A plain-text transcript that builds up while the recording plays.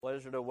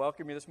pleasure to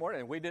welcome you this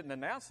morning. And we didn't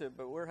announce it,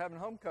 but we're having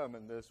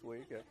homecoming this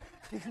week.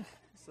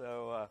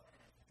 So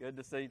good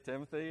to see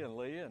Timothy and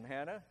Leah and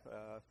Hannah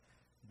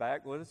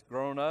back with us,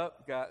 grown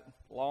up, got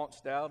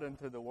launched out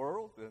into the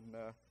world, and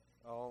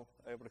all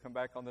able to come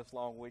back on this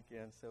long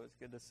weekend. So it's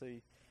good to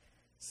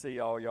see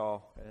all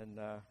y'all and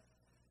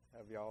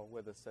have y'all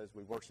with us as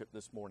we worship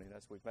this morning,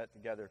 as we've met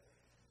together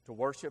to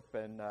worship.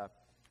 And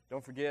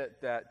don't forget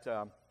that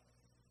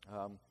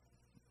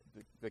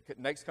the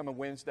next coming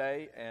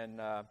Wednesday, and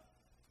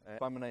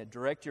I'm going to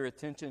direct your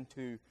attention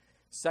to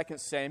 2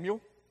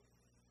 Samuel.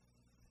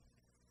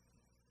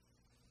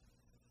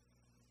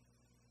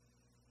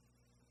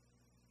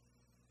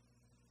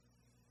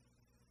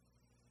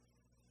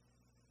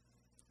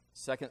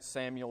 Second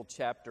Samuel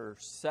chapter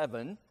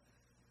 7.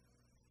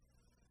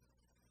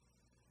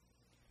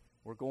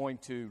 We're going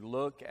to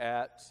look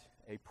at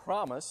a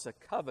promise, a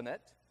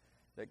covenant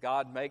that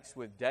God makes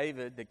with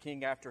David, the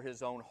king after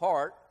his own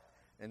heart.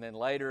 And then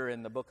later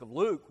in the book of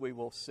Luke, we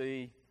will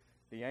see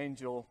the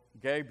angel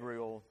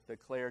Gabriel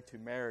declare to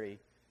Mary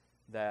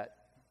that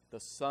the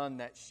son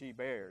that she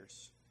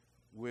bears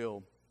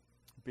will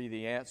be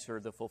the answer,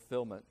 the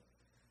fulfillment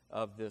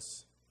of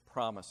this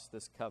promise,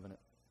 this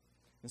covenant.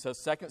 And so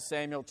 2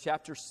 Samuel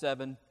chapter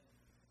 7,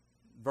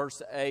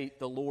 verse 8,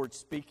 the Lord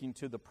speaking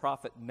to the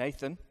prophet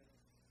Nathan.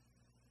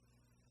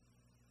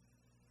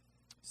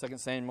 2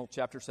 Samuel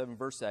chapter 7,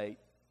 verse 8.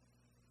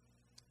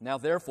 Now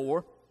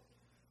therefore,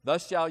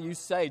 thus shall you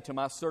say to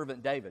my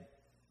servant David,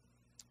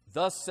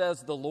 thus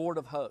says the Lord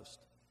of hosts,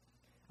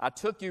 I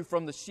took you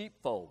from the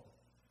sheepfold,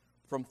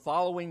 from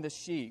following the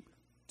sheep,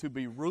 to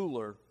be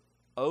ruler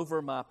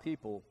over my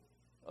people,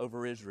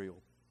 over Israel.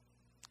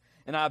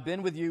 And I have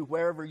been with you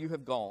wherever you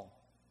have gone,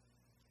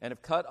 and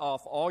have cut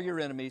off all your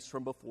enemies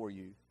from before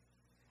you,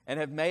 and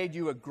have made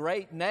you a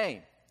great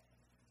name,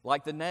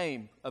 like the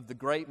name of the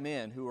great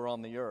men who are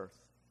on the earth.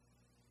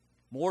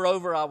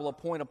 Moreover, I will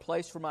appoint a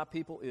place for my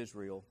people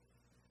Israel,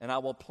 and I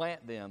will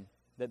plant them,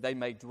 that they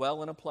may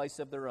dwell in a place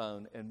of their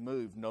own and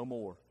move no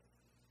more.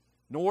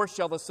 Nor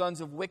shall the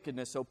sons of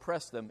wickedness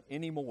oppress them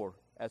any more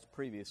as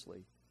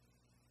previously.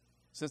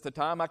 Since the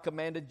time I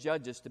commanded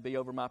judges to be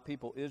over my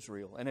people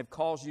Israel, and have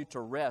caused you to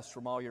rest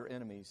from all your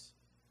enemies.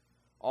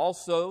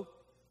 Also,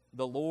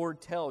 the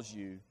Lord tells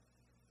you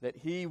that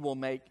He will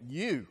make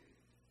you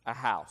a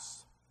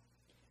house.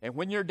 And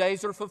when your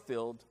days are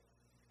fulfilled,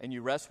 and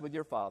you rest with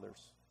your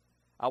fathers,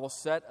 I will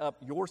set up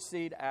your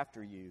seed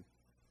after you,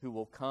 who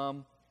will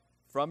come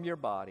from your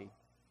body,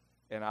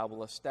 and I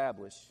will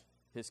establish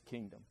His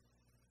kingdom.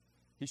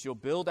 He shall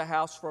build a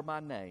house for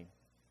my name,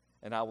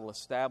 and I will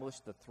establish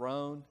the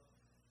throne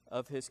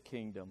of His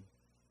kingdom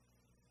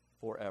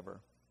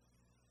forever.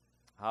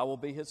 I will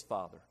be His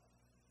father,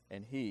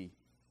 and He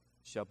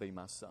shall be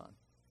my son.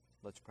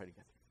 Let's pray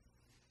together.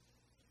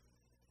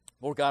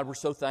 Lord God, we're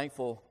so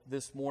thankful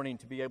this morning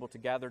to be able to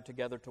gather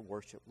together to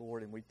worship,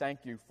 Lord, and we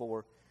thank you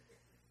for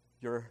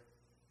your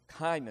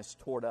kindness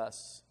toward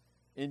us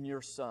in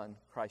your Son,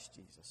 Christ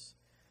Jesus.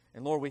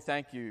 And Lord, we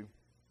thank you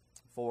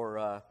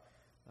for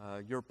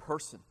your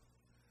person,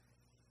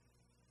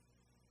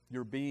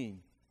 your being,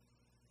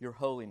 your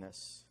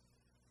holiness.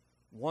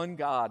 One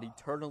God,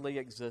 eternally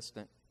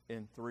existent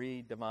in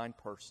three divine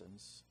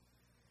persons,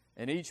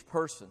 and each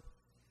person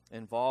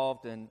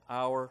involved in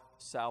our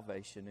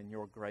salvation and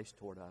your grace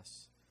toward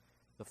us.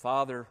 The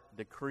Father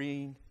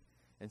decreeing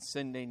and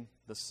sending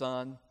the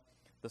Son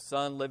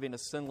living a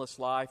sinless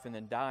life and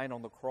then dying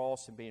on the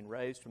cross and being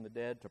raised from the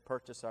dead to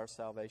purchase our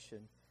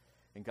salvation.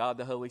 And God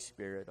the Holy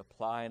Spirit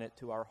applying it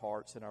to our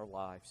hearts and our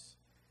lives,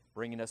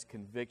 bringing us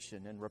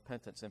conviction and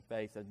repentance and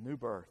faith and new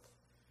birth.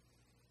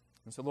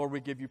 And so, Lord, we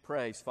give you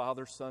praise,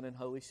 Father, Son, and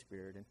Holy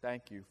Spirit, and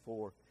thank you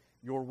for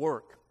your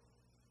work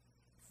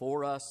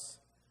for us,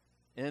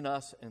 in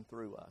us, and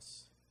through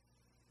us.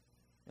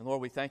 And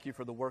Lord, we thank you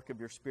for the work of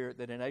your Spirit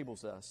that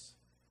enables us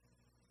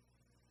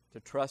to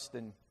trust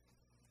in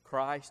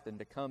Christ and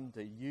to come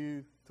to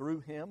you through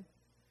Him,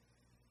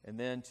 and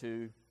then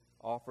to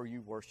offer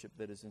you worship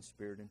that is in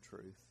spirit and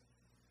truth.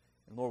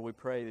 And Lord, we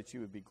pray that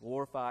you would be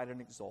glorified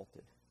and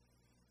exalted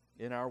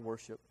in our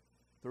worship,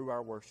 through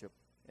our worship,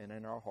 and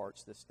in our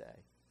hearts this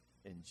day.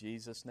 In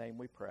Jesus' name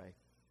we pray.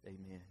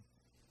 Amen.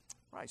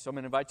 All right, so I'm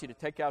going to invite you to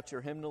take out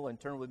your hymnal and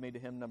turn with me to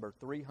hymn number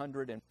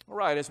 300. All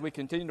right, as we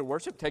continue to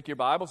worship, take your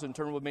Bibles and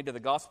turn with me to the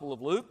Gospel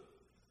of Luke.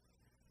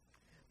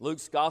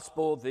 Luke's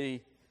Gospel,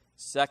 the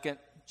second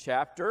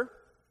chapter.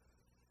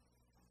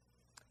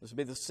 This will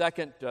be the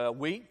second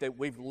week that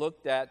we've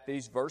looked at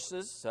these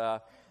verses,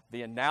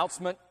 the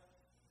announcement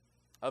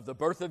of the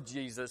birth of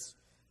Jesus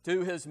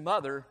to his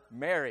mother,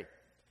 Mary.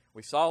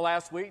 We saw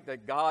last week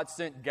that God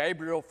sent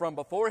Gabriel from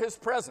before his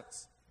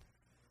presence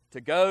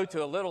to go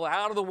to a little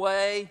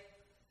out-of-the-way,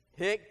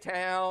 hick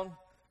town,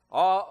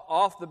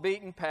 off the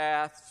beaten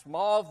path,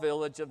 small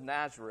village of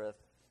Nazareth,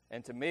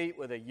 and to meet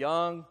with a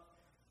young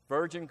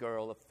virgin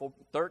girl, a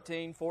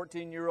 13,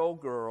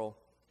 14-year-old girl,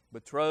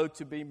 betrothed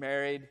to be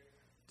married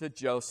to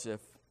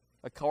Joseph,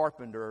 a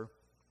carpenter,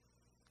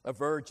 a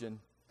virgin.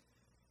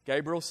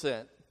 Gabriel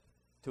sent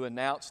to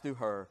announce to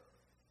her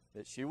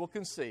that she will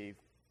conceive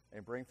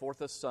and bring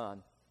forth a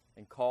son,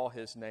 and call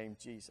his name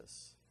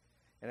Jesus.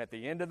 And at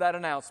the end of that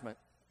announcement,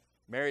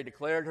 Mary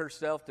declared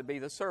herself to be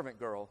the servant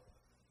girl,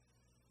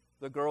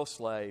 the girl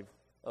slave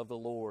of the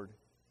Lord,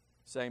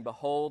 saying,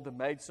 Behold, the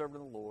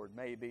maidservant of the Lord,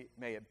 may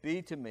it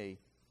be to me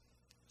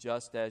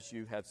just as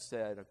you have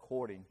said,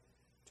 according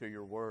to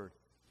your word.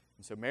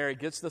 And so Mary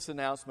gets this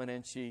announcement,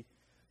 and she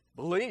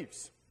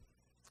believes,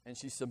 and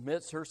she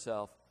submits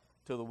herself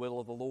to the will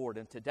of the Lord.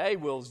 And today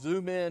we'll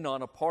zoom in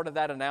on a part of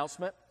that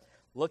announcement,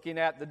 looking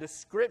at the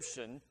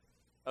description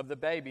of the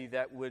baby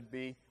that would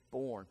be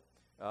born.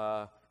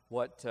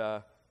 What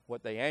the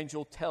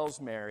angel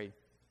tells Mary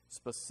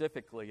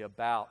specifically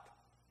about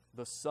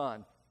the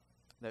son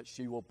that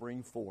she will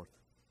bring forth.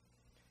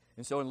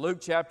 And so in Luke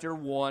chapter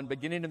 1,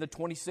 beginning in the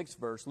 26th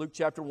verse, Luke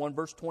chapter 1,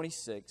 verse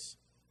 26,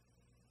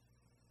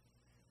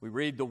 we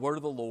read the word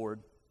of the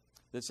Lord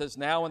that says,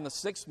 Now in the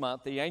 6th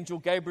month, the angel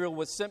Gabriel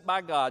was sent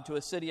by God to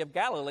a city of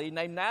Galilee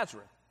named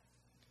Nazareth,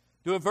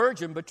 to a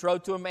virgin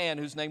betrothed to a man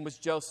whose name was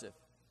Joseph,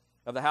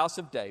 of the house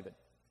of David.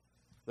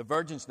 The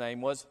virgin's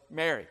name was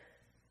Mary.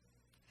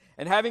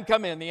 And having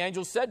come in, the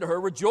angel said to her,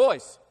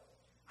 Rejoice,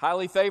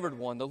 highly favored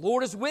one, the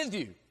Lord is with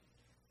you.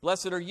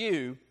 Blessed are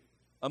you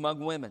among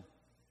women.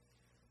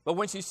 But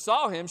when she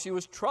saw him, she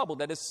was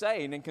troubled at his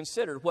saying, and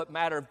considered what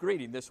matter of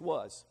greeting this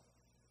was.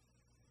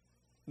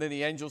 Then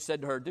the angel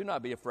said to her, Do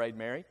not be afraid,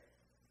 Mary,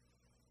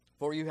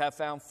 for you have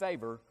found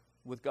favor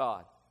with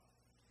God.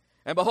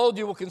 And behold,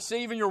 you will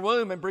conceive in your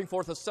womb and bring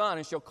forth a son,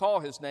 and shall call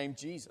his name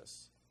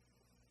Jesus.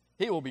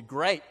 He will be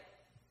great,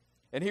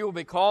 and he will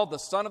be called the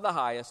Son of the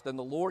Highest, and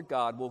the Lord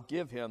God will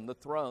give him the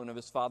throne of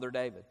his father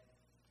David.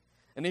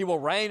 And he will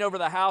reign over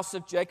the house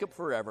of Jacob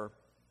forever,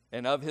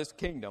 and of his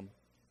kingdom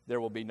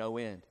there will be no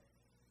end.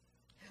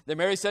 Then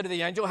Mary said to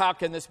the angel, How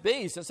can this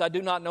be, since I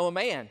do not know a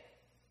man?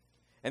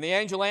 And the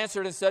angel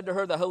answered and said to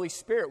her, The Holy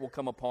Spirit will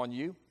come upon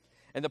you,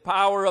 and the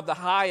power of the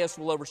Highest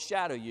will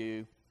overshadow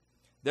you.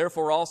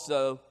 Therefore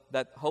also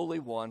that Holy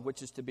One,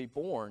 which is to be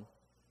born,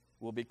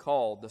 will be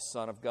called the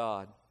Son of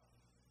God.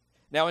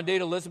 Now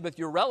indeed Elizabeth,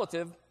 your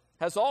relative,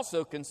 has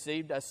also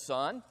conceived a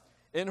son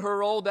in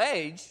her old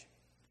age.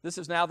 This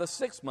is now the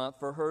 6th month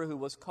for her who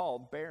was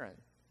called barren.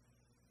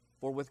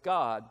 For with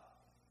God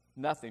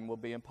nothing will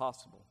be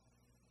impossible.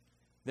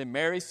 Then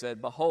Mary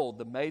said, Behold,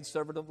 the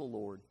maidservant of the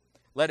Lord,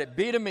 let it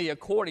be to me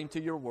according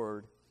to your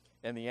word.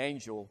 And the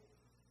angel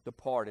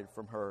departed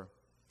from her.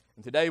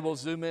 And today we'll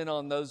zoom in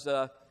on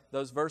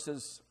those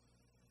verses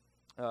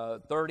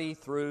 30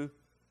 through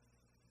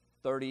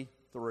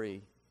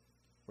 33,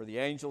 where the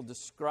angel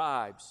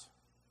describes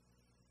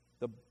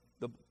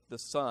the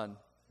son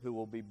who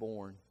will be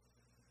born.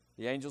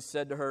 The angel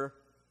said to her,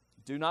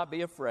 Do not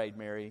be afraid,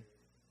 Mary,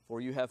 for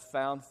you have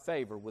found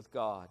favor with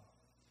God.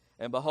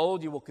 And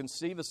behold, you will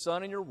conceive a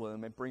son in your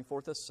womb and bring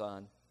forth a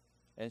son,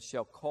 and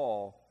shall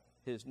call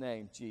his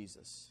name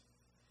Jesus.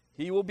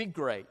 He will be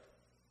great.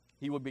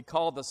 He will be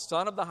called the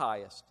Son of the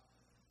Highest.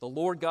 The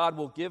Lord God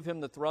will give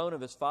him the throne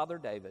of his father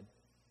David,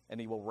 and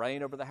he will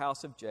reign over the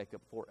house of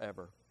Jacob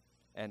forever.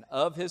 And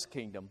of his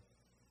kingdom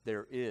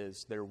there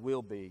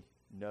will be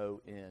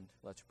no end.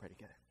 Let's pray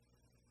together.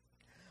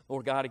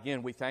 Lord God,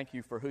 again, we thank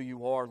you for who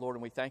you are, Lord,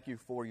 and we thank you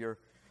for your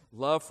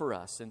love for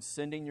us and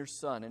sending your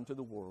Son into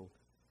the world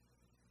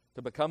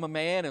to become a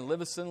man and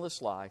live a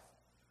sinless life,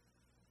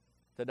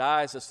 to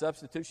die as a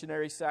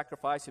substitutionary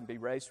sacrifice and be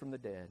raised from the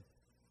dead,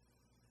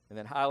 and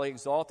then highly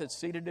exalted,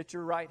 seated at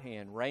your right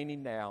hand,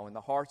 reigning now in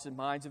the hearts and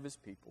minds of his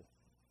people,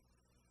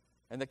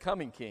 and the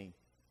coming King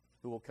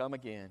who will come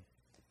again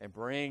and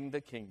bring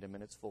the kingdom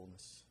in its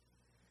fullness.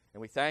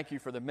 And we thank you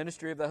for the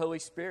ministry of the Holy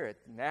Spirit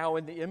now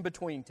in the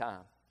in-between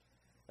time,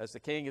 as the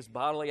King is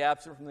bodily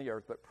absent from the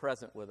earth but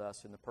present with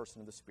us in the person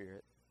of the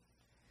Spirit.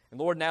 And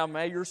Lord, now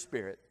may your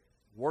Spirit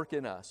work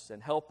in us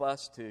and help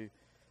us to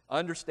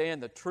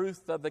understand the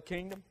truth of the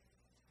kingdom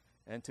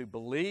and to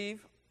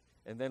believe,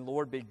 and then,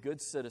 Lord, be good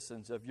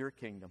citizens of your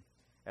kingdom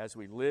as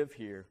we live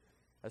here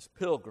as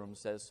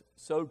pilgrims, as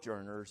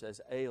sojourners, as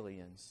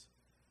aliens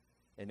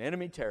in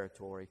enemy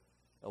territory,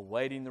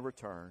 awaiting the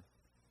return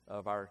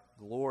of our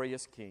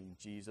glorious King,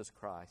 Jesus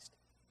Christ,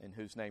 in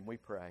whose name we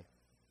pray.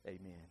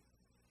 Amen.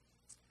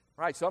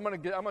 All right, so I'm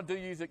going to do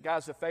you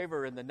guys a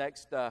favor in the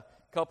next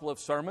couple of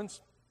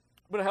sermons.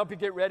 I'm going to help you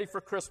get ready for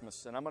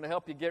Christmas, and I'm going to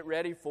help you get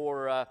ready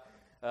for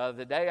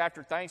the day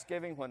after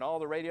Thanksgiving when all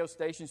the radio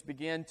stations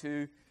begin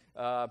to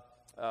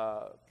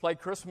play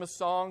Christmas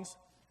songs.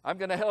 I'm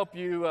going to help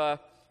you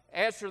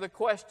answer the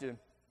question,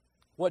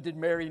 what did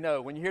Mary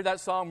know? When you hear that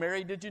song,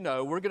 Mary, did you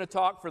know? We're going to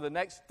talk for the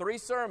next 3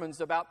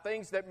 sermons about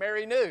things that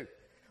Mary knew.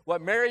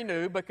 What Mary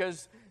knew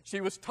because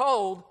she was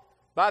told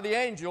by the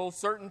angel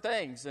certain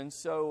things. And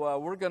so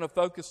we're going to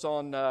focus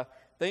on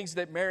things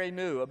that Mary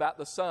knew about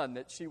the son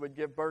that she would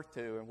give birth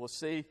to. And we'll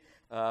see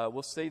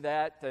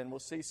that, and we'll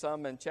see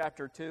some in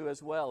chapter 2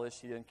 as well as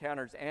she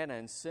encounters Anna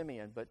and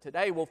Simeon. But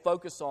today we'll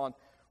focus on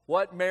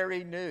what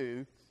Mary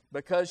knew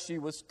because she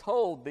was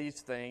told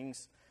these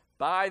things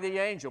by the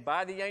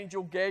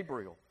angel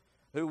Gabriel,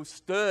 who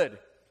stood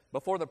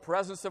before the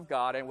presence of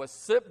God and was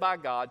sent by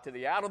God to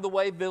the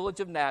out-of-the-way village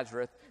of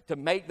Nazareth to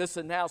make this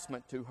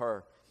announcement to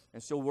her.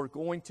 And so we're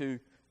going to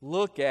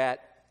look at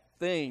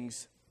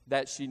things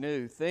that she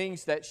knew,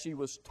 things that she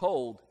was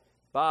told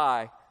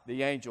by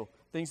the angel,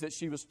 things that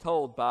she was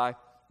told by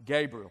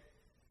Gabriel.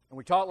 And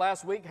we talked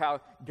last week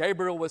how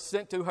Gabriel was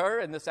sent to her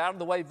in this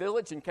out-of-the-way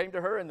village and came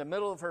to her in the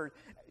middle of her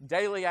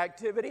daily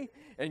activity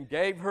and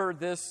gave her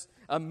this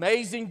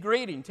amazing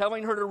greeting,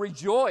 telling her to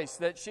rejoice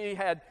that she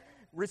had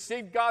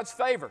received God's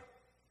favor,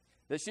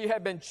 that she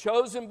had been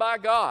chosen by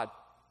God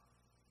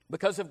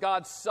because of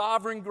God's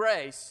sovereign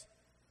grace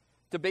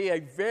to be a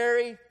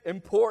very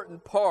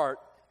important part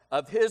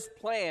of His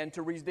plan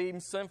to redeem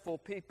sinful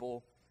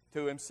people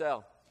to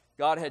Himself.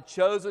 God had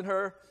chosen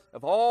her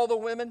of all the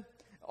women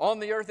on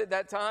the earth at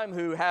that time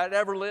who had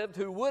ever lived,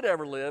 who would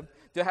ever live,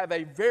 to have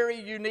a very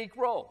unique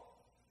role,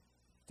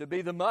 to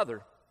be the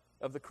mother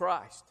of the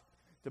Christ,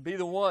 to be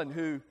the one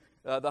who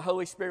the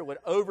Holy Spirit would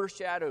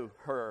overshadow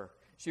her.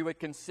 She would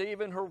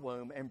conceive in her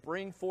womb and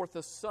bring forth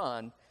a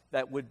son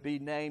that would be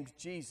named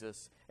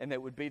Jesus and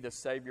that would be the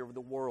Savior of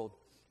the world.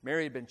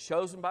 Mary had been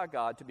chosen by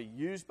God to be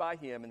used by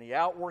Him in the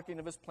outworking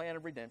of His plan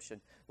of redemption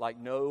like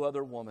no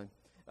other woman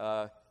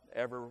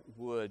ever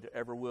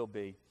will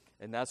be.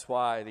 And that's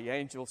why the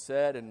angel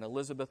said, and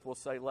Elizabeth will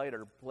say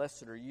later,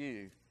 "Blessed are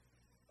you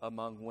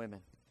among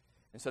women."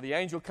 And so the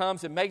angel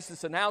comes and makes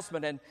this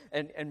announcement,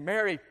 and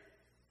Mary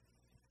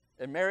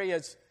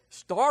is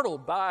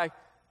startled by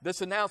this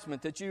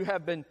announcement that you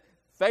have been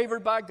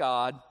favored by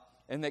God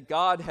and that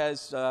God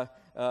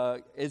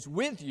is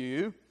with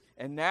you,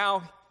 and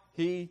now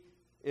He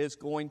is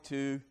going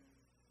to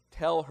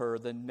tell her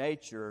the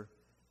nature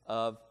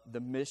of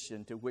the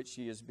mission to which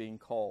she is being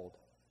called.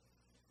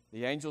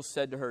 The angel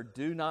said to her,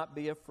 "Do not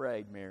be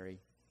afraid, Mary,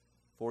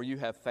 for you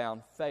have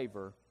found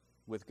favor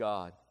with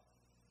God."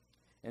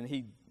 And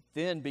he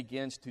then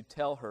begins to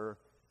tell her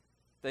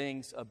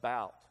things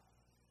about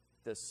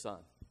this son.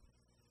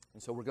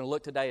 And so we're going to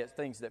look today at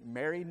things that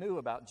Mary knew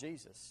about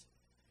Jesus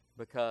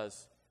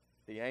because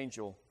the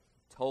angel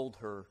told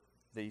her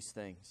these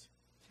things.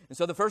 And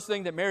so the first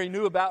thing that Mary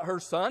knew about her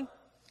son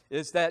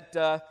is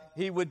that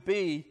he would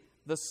be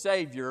the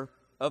Savior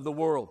of the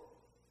world,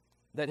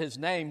 that his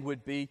name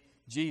would be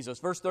Jesus.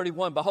 Verse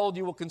 31, "Behold,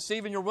 you will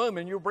conceive in your womb,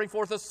 and you will bring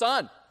forth a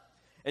son,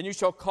 and you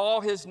shall call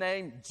his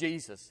name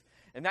Jesus."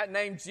 And that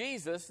name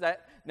Jesus,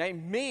 that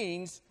name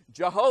means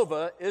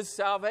Jehovah is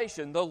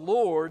salvation. The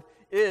Lord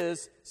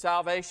is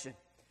salvation.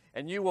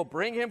 And you will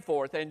bring him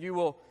forth, and you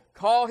will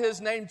call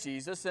his name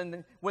Jesus.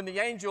 And when the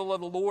angel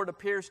of the Lord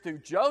appears to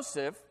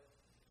Joseph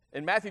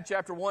in Matthew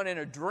chapter 1 in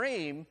a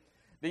dream,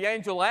 the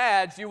angel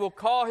adds, "You will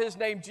call his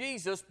name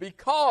Jesus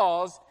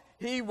because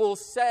he will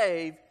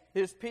save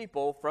his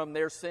people from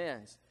their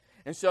sins."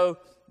 And so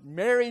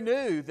Mary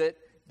knew that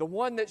the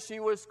one that she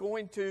was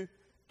going to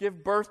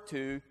give birth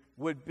to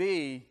would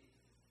be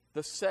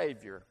the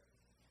Savior,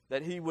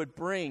 that he would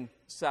bring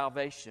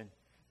salvation,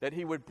 that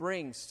he would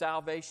bring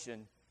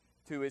salvation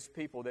to his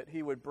people, that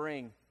he would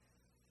bring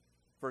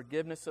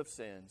forgiveness of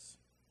sins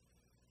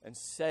and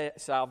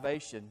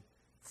salvation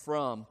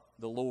from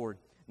the Lord.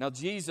 Now,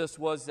 Jesus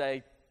was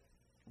a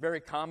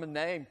very common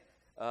name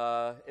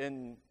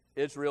in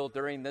Israel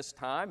during this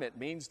time. It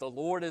means the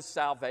Lord is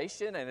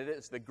salvation, and it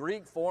is the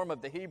Greek form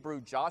of the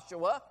Hebrew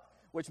Joshua,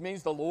 which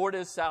means the Lord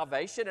is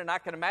salvation. And I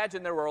can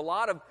imagine there were a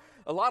lot of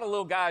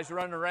little guys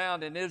running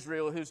around in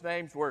Israel whose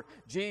names were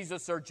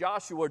Jesus or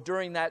Joshua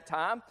during that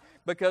time,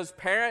 because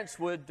parents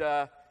would,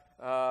 a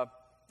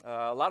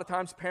lot of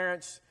times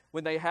parents,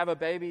 when they have a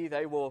baby,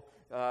 they will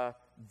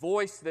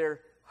voice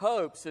their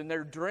hopes and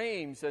their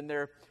dreams and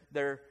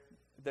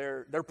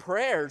their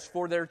prayers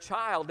for their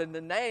child in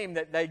the name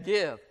that they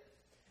give.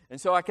 And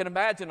so I can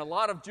imagine a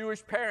lot of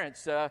Jewish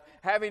parents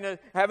having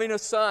a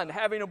son,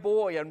 having a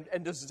boy,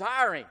 and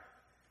desiring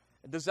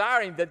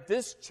that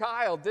this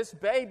child, this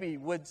baby,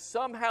 would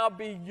somehow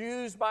be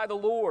used by the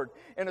Lord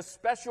in a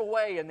special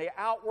way in the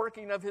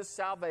outworking of his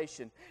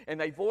salvation. And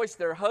they voice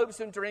their hopes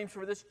and dreams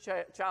for this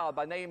child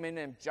by naming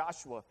him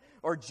Joshua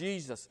or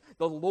Jesus.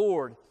 The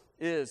Lord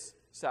is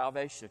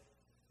salvation.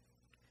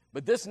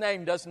 But this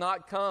name does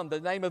not come, the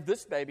name of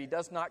this baby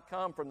does not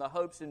come from the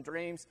hopes and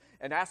dreams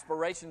and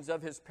aspirations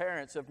of his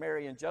parents, of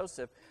Mary and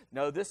Joseph.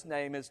 No, this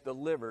name is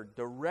delivered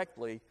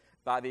directly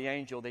by the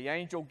angel. The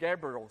angel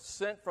Gabriel,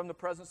 sent from the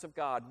presence of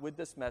God with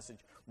this message,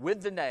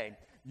 with the name,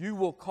 "You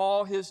will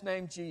call his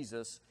name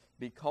Jesus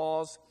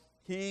because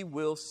he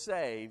will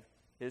save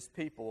his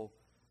people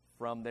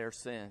from their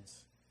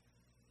sins."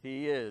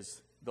 He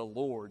is the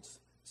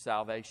Lord's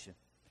salvation.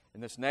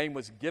 And this name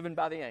was given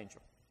by the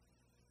angel.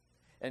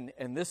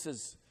 And this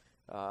is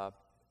the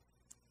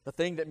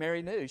thing that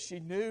Mary knew. She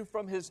knew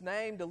from his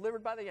name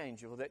delivered by the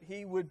angel that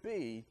he would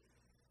be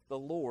the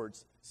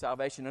Lord's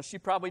salvation. Now, she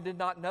probably did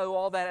not know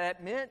all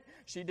that meant.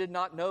 She did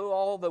not know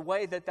all the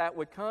way that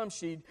would come.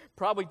 She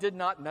probably did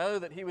not know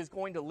that he was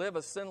going to live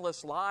a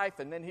sinless life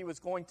and then he was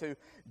going to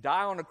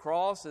die on a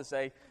cross as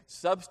a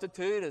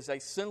substitute, as a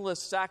sinless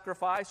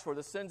sacrifice for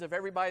the sins of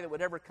everybody that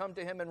would ever come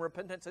to him in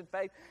repentance and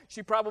faith.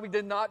 She probably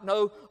did not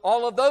know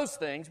all of those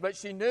things, but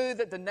she knew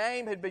that the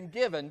name had been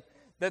given,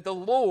 that the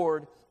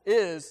Lord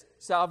is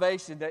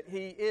salvation, that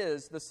he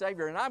is the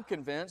Savior. And I'm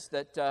convinced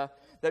that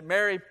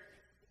Mary,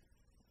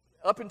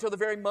 up until the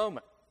very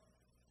moment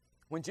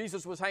when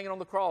Jesus was hanging on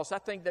the cross, I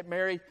think that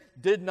Mary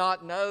did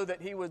not know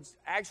that he was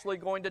actually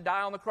going to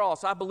die on the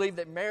cross. I believe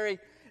that Mary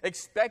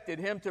expected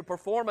him to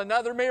perform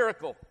another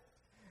miracle,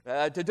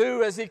 to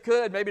do as he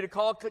could, maybe to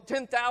call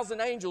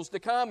 10,000 angels to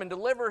come and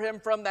deliver him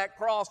from that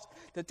cross,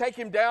 to take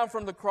him down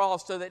from the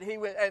cross so that he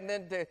would, and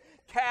then to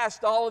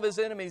cast all of his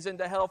enemies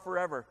into hell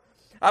forever.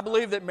 I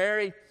believe that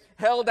Mary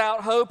held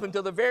out hope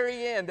until the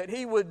very end that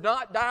he would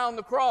not die on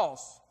the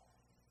cross,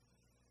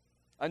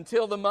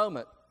 until the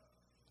moment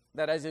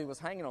that as he was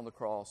hanging on the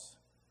cross,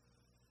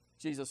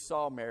 Jesus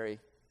saw Mary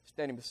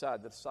standing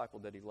beside the disciple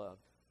that he loved.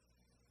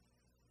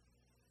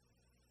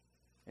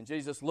 And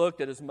Jesus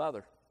looked at his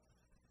mother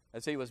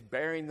as he was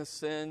bearing the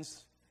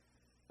sins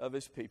of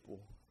his people.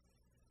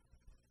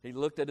 He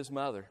looked at his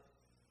mother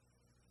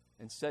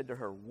and said to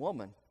her,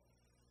 "Woman,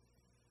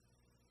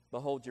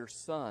 behold your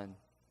son,"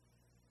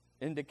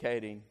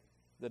 indicating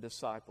the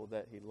disciple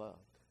that he loved.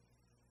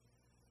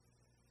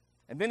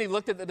 And then he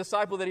looked at the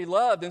disciple that he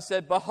loved and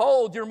said,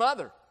 "Behold your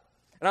mother."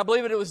 And I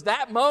believe that it was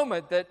that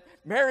moment that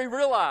Mary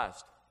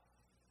realized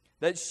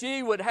that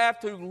she would have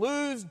to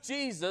lose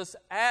Jesus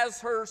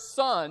as her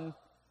son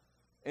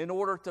in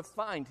order to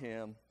find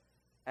him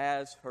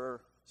as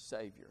her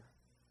Savior.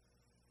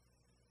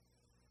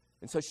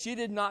 And so she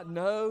did not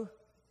know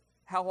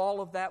how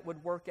all of that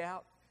would work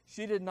out.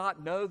 She did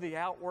not know the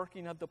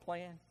outworking of the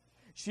plan.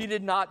 She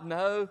did not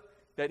know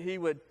that he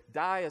would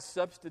die a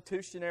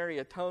substitutionary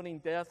atoning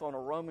death on a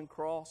Roman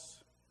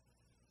cross.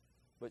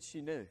 But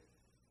she knew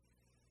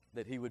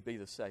that he would be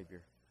the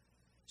Savior.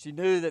 She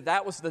knew that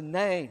that was the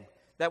name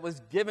that was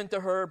given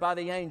to her by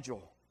the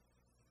angel.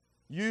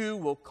 You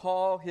will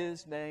call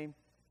his name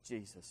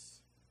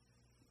Jesus.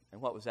 And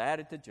what was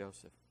added to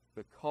Joseph,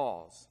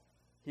 because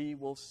he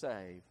will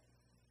save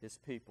his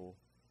people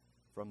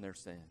from their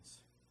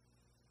sins.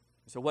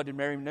 So what did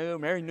Mary know?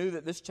 Mary knew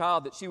that this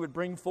child that she would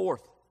bring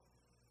forth,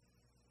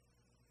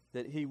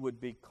 that he would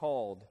be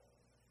called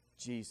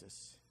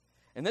Jesus.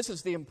 And this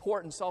is the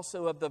importance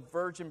also of the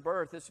virgin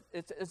birth.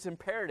 It's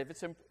imperative.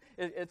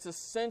 It's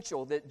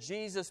essential that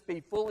Jesus be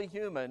fully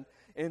human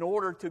in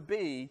order to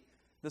be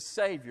the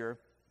Savior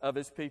of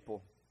his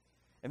people.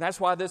 And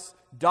that's why this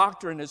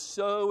doctrine is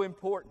so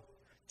important.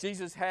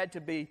 Jesus had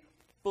to be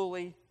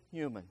fully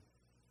human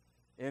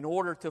in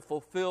order to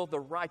fulfill the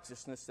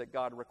righteousness that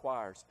God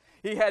requires.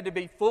 He had to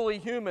be fully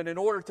human in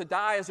order to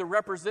die as a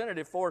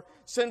representative for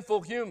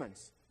sinful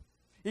humans.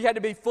 He had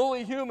to be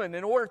fully human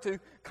in order to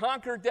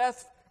conquer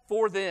death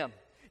for them.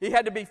 He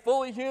had to be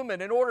fully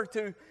human in order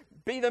to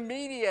be the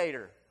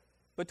mediator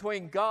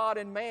between God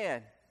and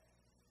man.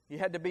 He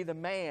had to be the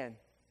man,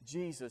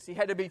 Jesus. He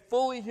had to be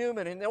fully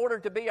human in order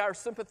to be our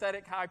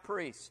sympathetic high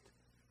priest.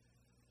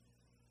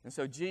 And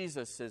so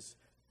Jesus is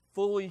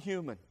fully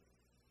human.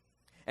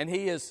 And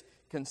he is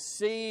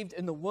conceived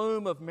in the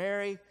womb of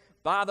Mary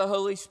by the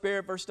Holy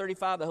Spirit. Verse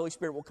 35, the Holy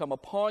Spirit will come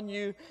upon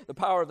you. The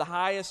power of the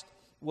highest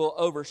will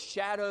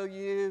overshadow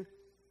you.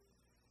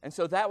 And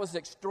so that was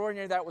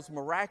extraordinary. That was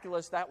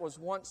miraculous. That was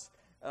once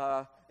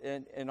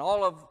in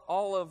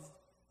all of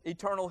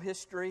eternal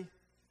history.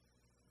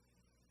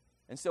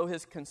 And so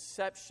his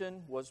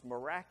conception was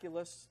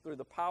miraculous through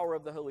the power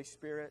of the Holy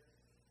Spirit.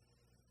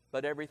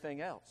 But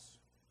everything else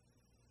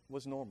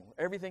was normal.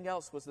 Everything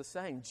else was the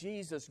same.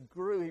 Jesus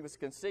grew. He was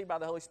conceived by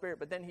the Holy Spirit,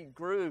 but then he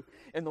grew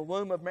in the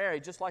womb of Mary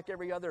just like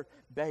every other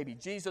baby.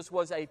 Jesus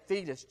was a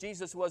fetus.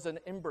 Jesus was an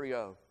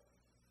embryo.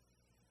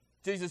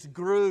 Jesus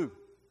grew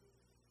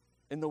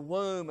in the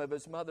womb of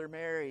his mother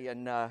Mary.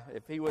 And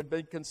if he would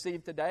be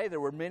conceived today, there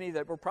were many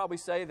that would probably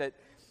say that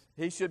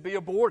he should be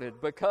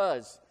aborted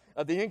because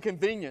of the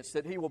inconvenience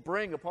that he will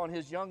bring upon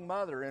his young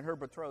mother and her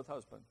betrothed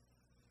husband.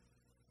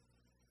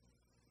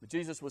 But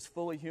Jesus was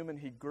fully human.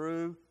 He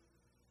grew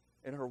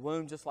in her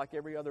womb just like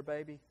every other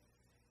baby.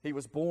 He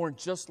was born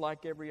just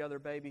like every other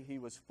baby. He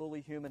was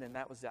fully human, and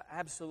that was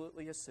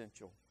absolutely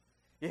essential.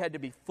 He had to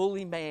be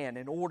fully man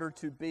in order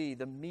to be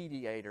the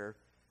mediator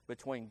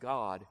between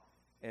God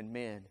and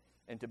men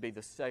and to be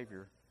the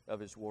Savior of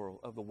his world,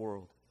 of the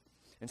world.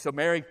 And so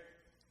Mary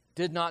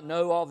did not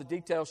know all the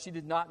details. She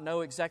did not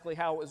know exactly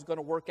how it was going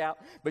to work out,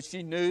 but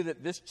she knew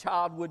that this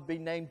child would be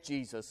named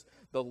Jesus.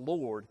 The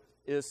Lord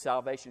is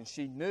salvation.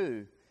 She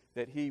knew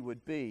that he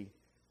would be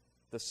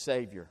the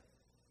Savior.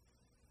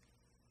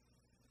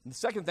 And the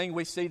second thing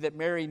we see that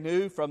Mary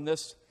knew from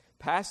this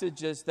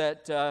passage is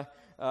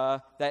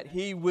that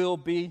he will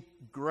be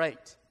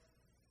great.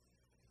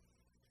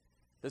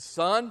 The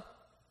Son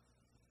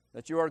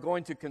that you are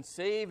going to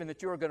conceive and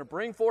that you are going to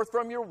bring forth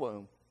from your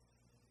womb,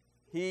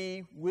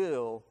 he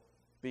will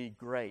be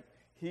great.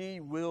 He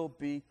will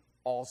be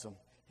awesome.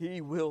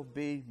 He will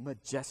be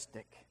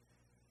majestic.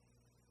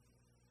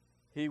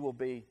 He will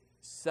be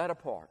set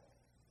apart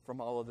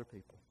from all other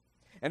people.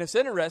 And it's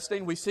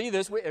interesting, we see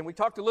this, and we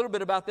talked a little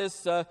bit about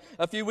this a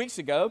few weeks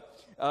ago.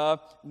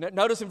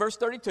 Notice in verse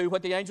 32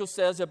 what the angel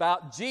says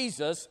about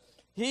Jesus.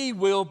 He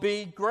will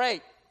be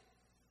great.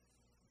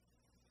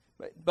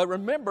 But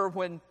remember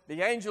when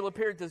the angel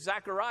appeared to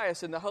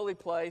Zacharias in the holy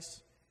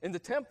place in the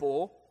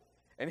temple,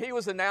 and he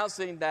was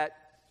announcing that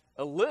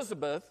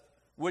Elizabeth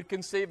would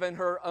conceive in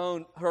her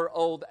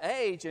old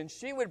age, and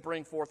she would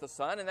bring forth a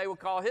son, and they would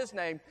call his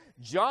name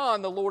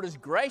John. The Lord is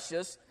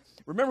gracious.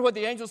 Remember what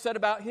the angel said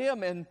about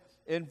him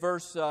in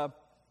verse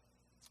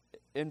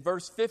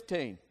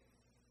 15.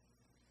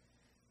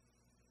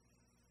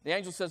 The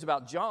angel says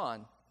about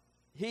John,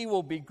 he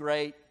will be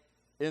great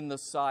in the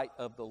sight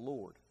of the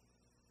Lord.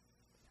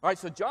 All right,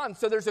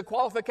 so there's a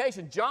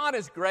qualification. John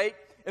is great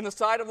in the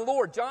sight of the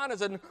Lord. John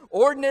is an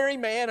ordinary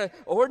man, an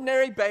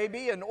ordinary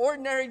baby, an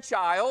ordinary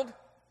child,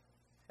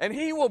 and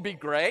he will be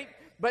great,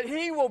 but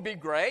he will be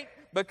great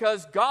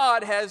because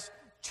God has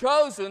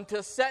chosen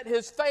to set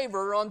his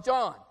favor on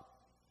John.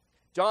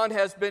 God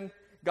has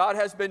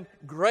been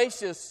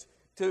gracious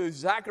to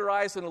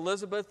Zacharias and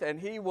Elizabeth, and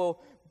he will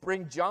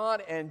bring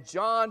John, and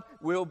John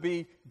will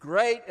be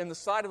great in the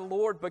sight of the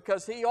Lord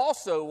because he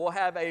also will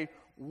have a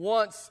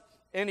once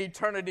in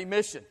eternity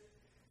mission.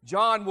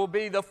 John will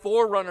be the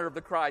forerunner of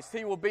the Christ.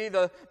 He will be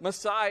the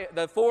Messiah,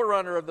 the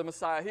forerunner of the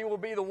Messiah. He will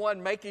be the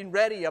one making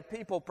ready a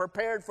people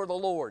prepared for the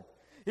Lord.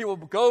 He will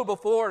go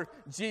before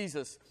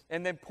Jesus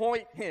and then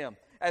point him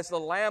as the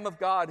Lamb of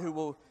God who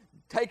will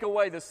take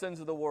away the sins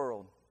of the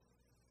world.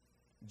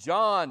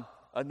 John,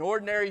 an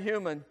ordinary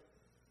human,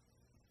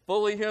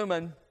 fully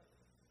human,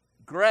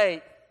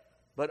 great,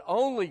 but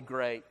only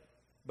great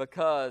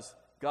because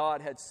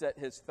God had set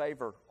his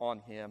favor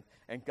on him,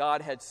 and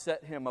God had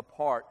set him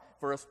apart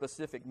for a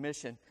specific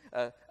mission,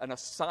 an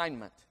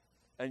assignment,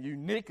 a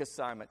unique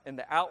assignment in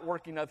the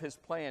outworking of his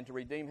plan to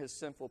redeem his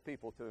sinful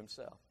people to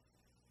himself.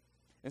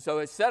 And so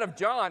instead of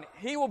John,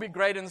 he will be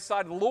great in the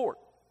sight of the Lord.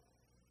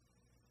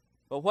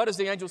 But what does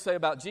the angel say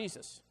about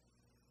Jesus?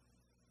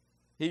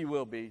 He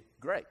will be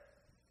great.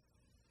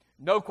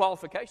 No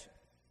qualification.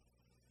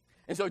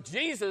 And so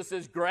Jesus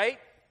is great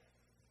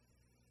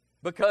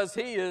because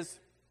he is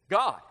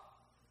God.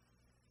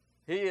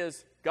 He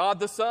is God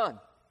the Son.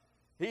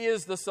 He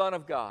is the Son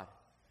of God.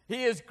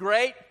 He is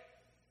great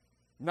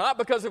not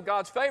because of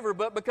God's favor,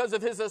 but because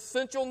of his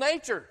essential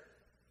nature,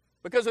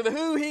 because of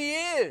who he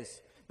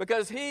is,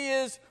 because he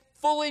is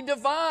fully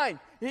divine.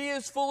 He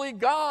is fully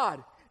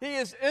God. He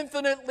is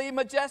infinitely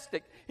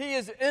majestic. He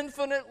is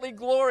infinitely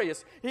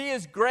glorious. He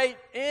is great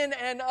in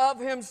and of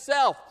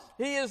himself.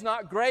 He is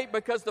not great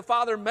because the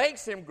Father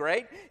makes him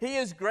great. He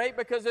is great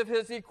because of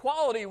his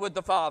equality with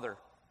the Father.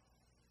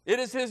 It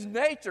is his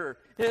nature,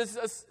 his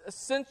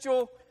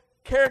essential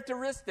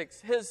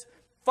characteristics, his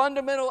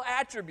fundamental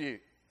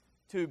attribute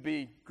to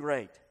be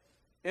great,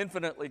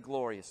 infinitely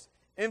glorious,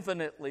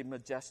 infinitely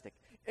majestic,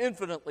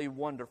 infinitely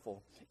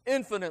wonderful,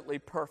 infinitely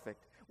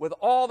perfect, with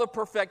all the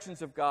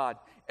perfections of God.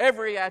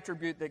 Every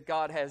attribute that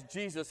God has,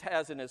 Jesus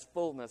has in his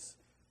fullness.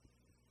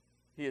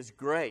 He is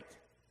great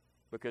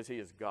because he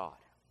is God.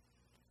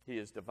 He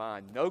is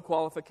divine, no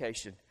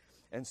qualification.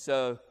 And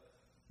so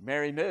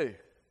Mary knew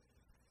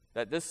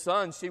that this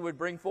son she would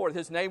bring forth,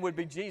 his name would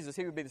be Jesus,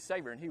 he would be the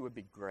Savior, and he would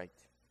be great.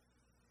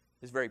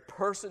 His very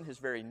person, his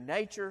very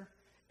nature,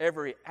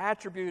 every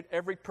attribute,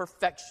 every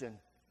perfection,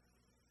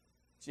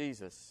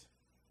 Jesus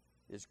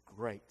is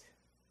great.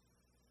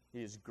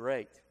 He is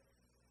great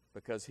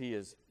because he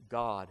is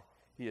God.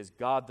 He is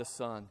God the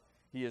Son.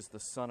 He is the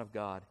Son of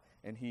God,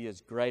 and he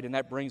is great. And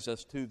that brings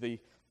us to the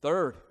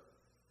third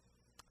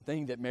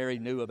thing that Mary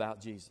knew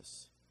about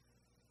Jesus.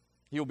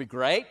 He will be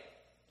great,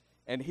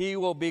 and he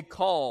will be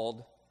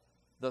called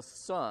the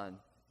Son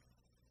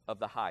of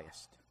the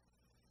Highest.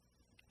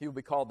 He will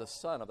be called the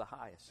Son of the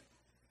Highest.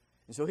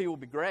 And so he will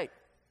be great.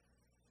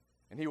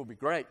 And he will be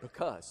great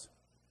because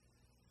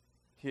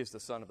he is the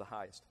Son of the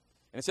Highest.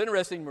 And it's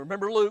interesting,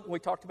 remember Luke, when we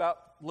talked about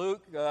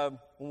Luke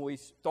when we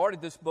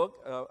started this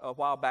book a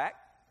while back.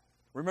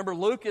 Remember,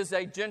 Luke is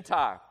a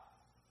Gentile.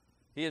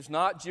 He is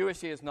not Jewish.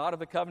 He is not of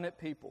the covenant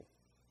people.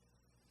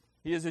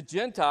 He is a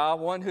Gentile,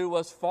 one who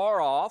was far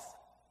off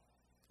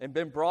and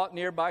been brought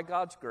near by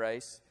God's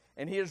grace.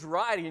 And he is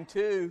writing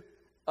to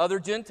other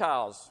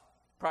Gentiles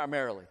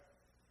primarily.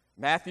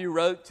 Matthew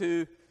wrote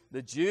to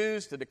the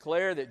Jews to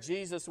declare that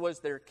Jesus was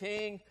their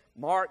king.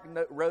 Mark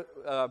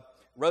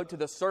wrote to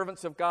the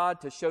servants of God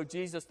to show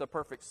Jesus the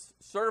perfect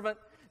servant.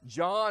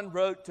 John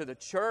wrote to the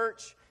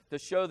church to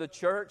show the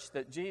church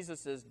that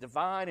Jesus is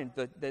divine and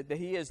that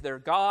he is their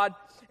God.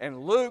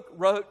 And Luke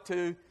wrote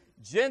to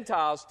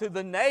Gentiles, to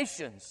the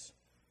nations,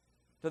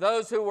 to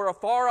those who were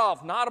afar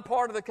off, not a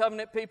part of the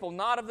covenant people,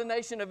 not of the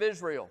nation of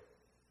Israel.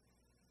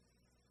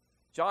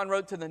 John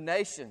wrote to the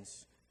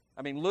nations.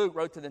 Luke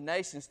wrote to the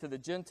nations, to the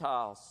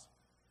Gentiles.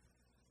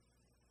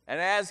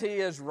 And as he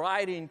is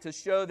writing to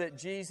show that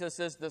Jesus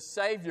is the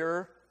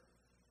Savior,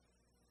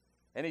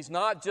 And He's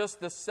not just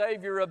the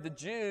Savior of the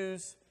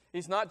Jews.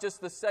 He's not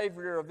just the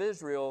Savior of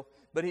Israel,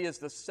 but He is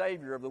the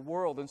Savior of the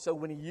world. And so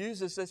when He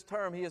uses this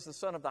term, He is the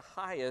Son of the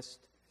Highest,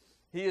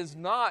 He is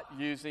not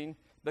using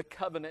the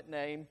covenant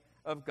name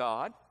of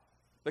God,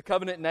 the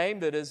covenant name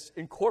that is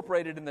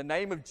incorporated in the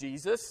name of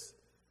Jesus.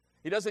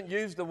 He doesn't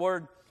use the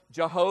word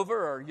Jehovah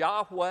or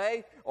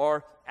Yahweh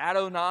or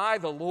Adonai,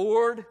 the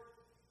Lord,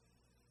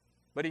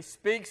 but He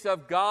speaks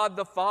of God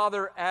the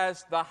Father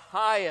as the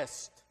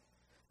highest,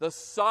 the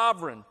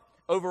sovereign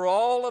over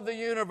all of the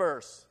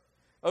universe,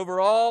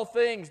 over all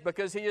things,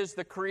 because He is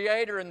the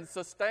creator and the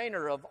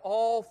sustainer of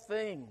all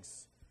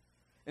things.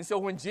 And so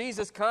when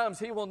Jesus comes,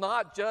 He will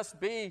not just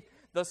be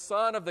the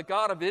Son of the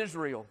God of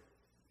Israel.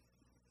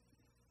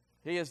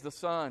 He is the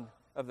Son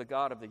of the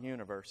God of the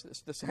universe.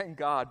 It's the same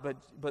God,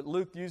 but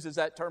Luke uses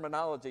that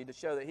terminology to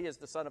show that He is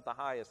the Son of the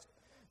highest,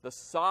 the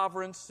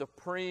sovereign,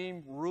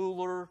 supreme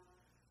ruler,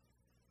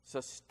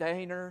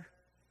 sustainer,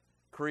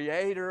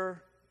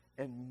 creator,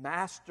 and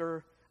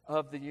master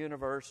of the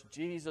universe.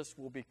 Jesus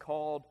will be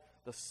called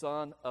the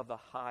Son of the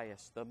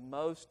highest, the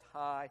Most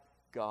High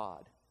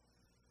God,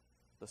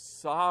 the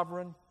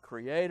sovereign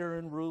creator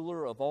and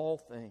ruler of all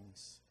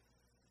things.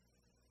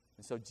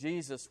 And so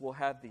Jesus will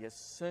have the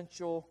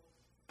essential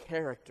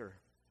character.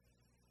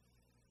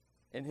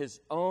 In His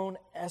own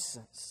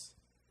essence,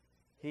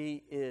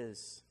 He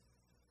is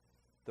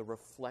the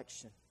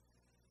reflection,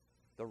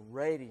 the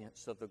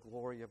radiance of the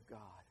glory of God.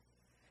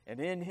 And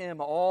in Him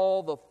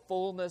all the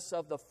fullness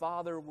of the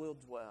Father will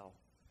dwell.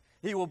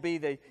 He will be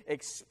the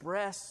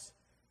express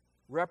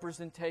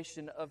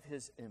representation of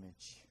His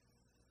image.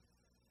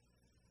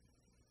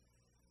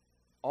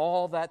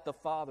 All that the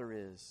Father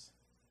is,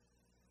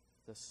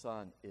 the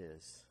Son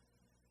is.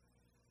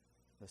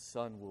 The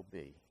Son will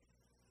be.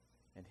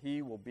 And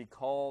He will be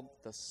called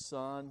the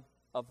Son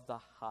of the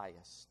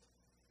Highest.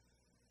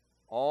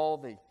 All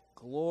the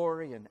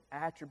glory and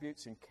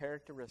attributes and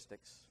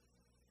characteristics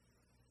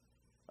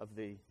of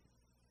the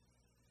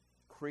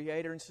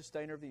Creator and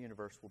Sustainer of the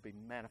universe will be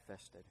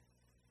manifested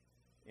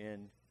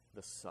in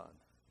the Son.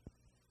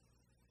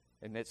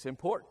 And it's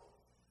important.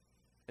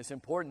 It's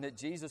important that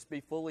Jesus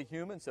be fully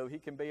human so He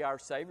can be our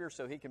Savior,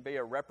 so He can be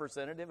a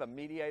representative, a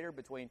mediator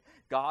between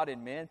God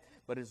and men.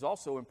 But it's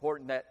also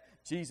important that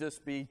Jesus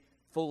be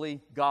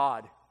fully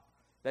God,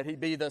 that He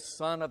be the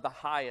Son of the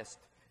highest,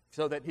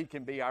 so that He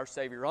can be our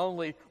Savior.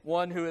 Only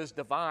one who is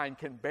divine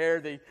can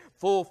bear the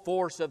full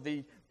force of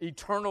the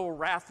eternal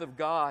wrath of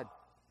God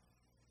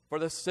for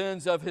the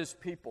sins of His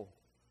people.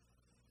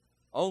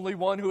 Only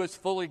one who is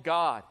fully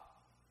God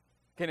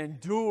can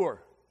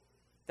endure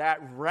that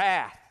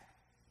wrath,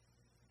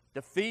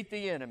 defeat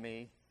the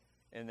enemy,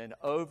 and then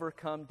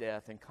overcome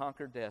death and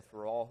conquer death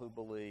for all who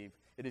believe.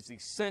 It is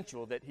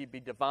essential that He be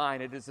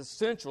divine. It is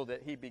essential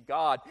that He be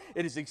God.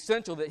 It is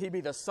essential that He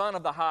be the Son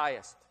of the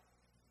highest,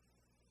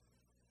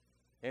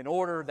 in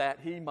order that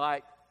He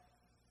might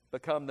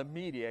become the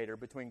mediator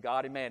between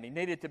God and man. He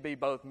needed to be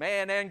both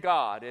man and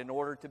God in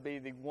order to be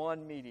the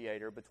one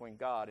mediator between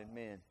God and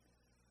men.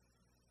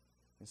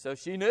 And so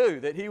she knew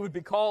that He would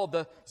be called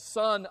the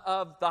Son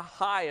of the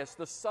highest,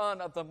 the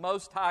Son of the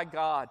Most High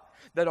God,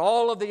 that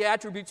all of the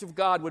attributes of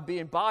God would be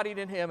embodied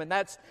in Him. And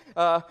that's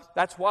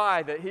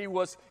why that He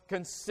was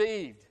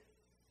conceived.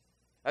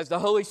 As the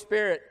Holy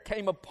Spirit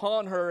came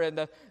upon her and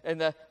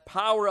the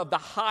power of the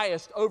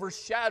highest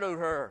overshadowed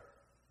her,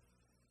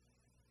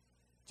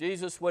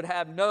 Jesus would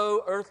have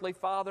no earthly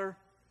father.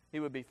 He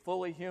would be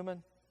fully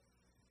human,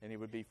 and He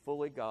would be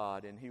fully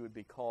God, and He would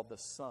be called the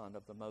Son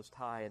of the Most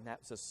High. And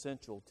that's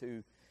essential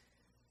to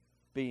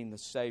being the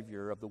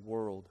Savior of the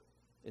world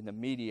and the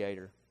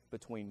mediator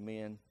between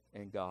men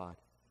and God.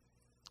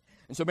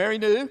 And so Mary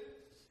knew.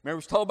 Mary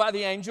was told by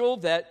the angel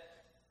that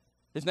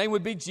His name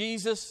would be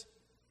Jesus,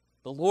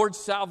 the Lord's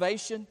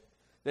salvation,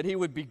 that He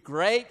would be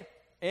great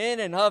in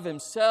and of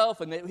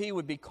Himself, and that He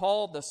would be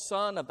called the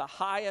Son of the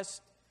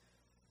highest.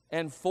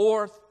 And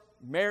fourth,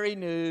 Mary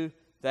knew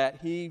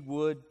that He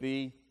would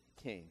be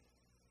king.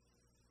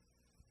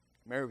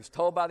 Mary was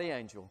told by the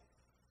angel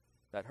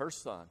that her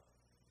son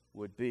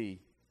would be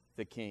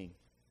the king.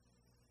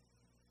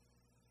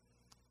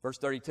 Verse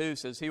 32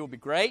 says, He will be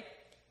great.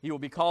 He will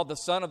be called the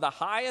Son of the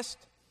highest.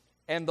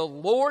 And the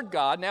Lord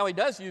God, now He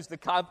does use the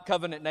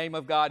covenant name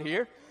of God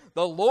here.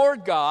 The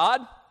Lord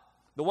God,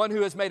 the one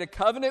who has made a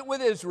covenant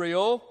with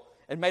Israel,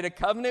 and made a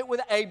covenant with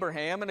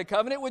Abraham, and a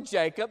covenant with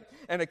Jacob,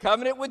 and a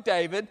covenant with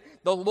David,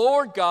 the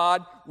Lord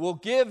God will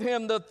give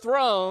him the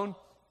throne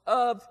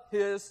of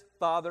his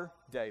father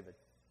David.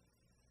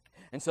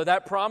 And so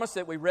that promise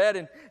that we read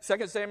in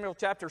 2 Samuel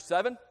chapter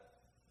 7,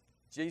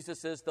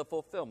 Jesus is the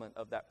fulfillment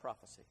of that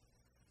prophecy.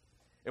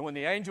 And when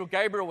the angel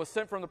Gabriel was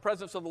sent from the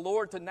presence of the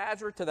Lord to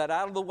Nazareth, to that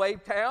out-of-the-way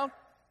town,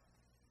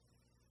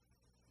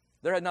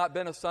 there had not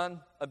been a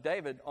son of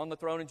David on the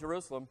throne in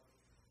Jerusalem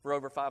for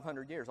over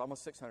 500 years,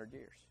 almost 600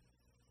 years.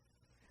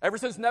 Ever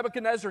since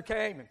Nebuchadnezzar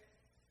came and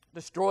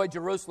destroyed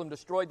Jerusalem,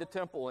 destroyed the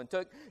temple, and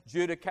took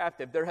Judah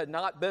captive, there had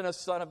not been a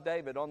son of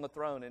David on the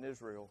throne in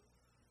Israel.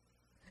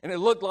 And it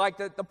looked like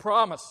that the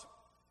promise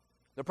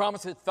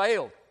had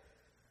failed.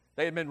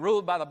 They had been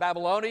ruled by the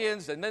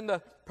Babylonians, and then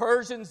the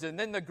Persians, and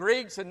then the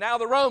Greeks, and now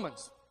the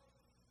Romans.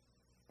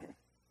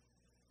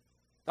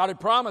 God had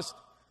promised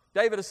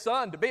David a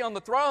son to be on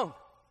the throne.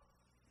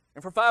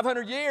 And for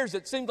 500 years,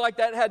 it seemed like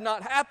that had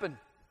not happened.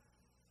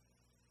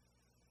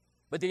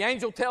 But the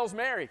angel tells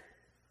Mary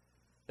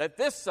that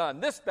this son,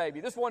 this baby,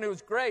 this one who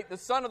is great, the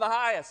Son of the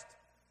Highest,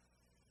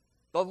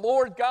 the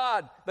Lord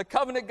God, the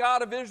covenant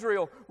God of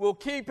Israel, will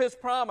keep His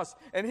promise,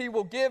 and He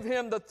will give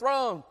him the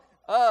throne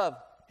of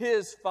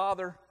his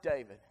father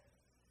David.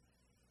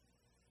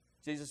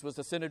 Jesus was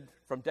descended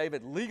from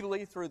David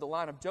legally through the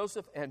line of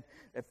Joseph, and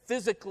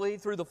physically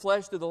through the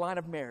flesh through the line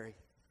of Mary.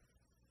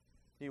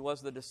 He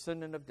was the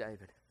descendant of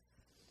David.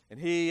 And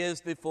He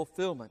is the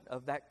fulfillment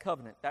of that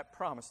covenant, that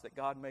promise that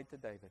God made to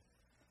David,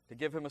 to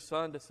give him a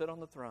son to sit on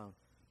the throne.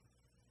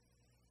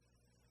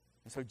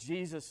 And so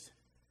Jesus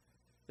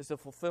is the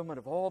fulfillment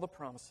of all the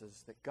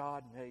promises that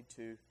God made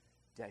to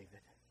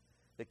David,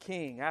 the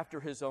king after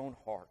His own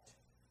heart.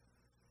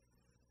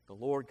 The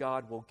Lord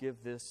God will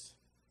give this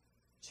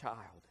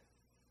child,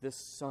 this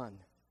son,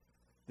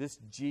 this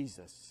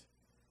Jesus,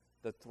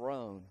 the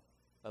throne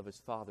of his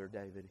father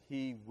David.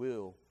 He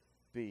will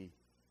be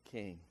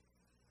king.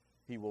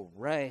 He will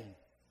reign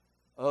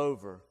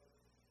over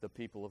the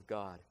people of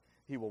God.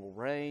 He will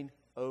reign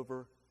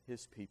over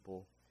His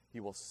people. He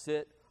will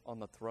sit on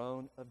the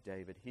throne of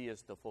David. He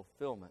is the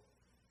fulfillment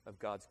of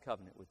God's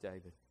covenant with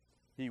David.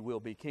 He will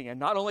be king. And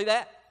not only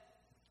that,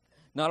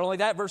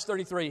 verse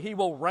 33, He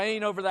will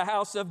reign over the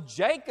house of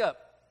Jacob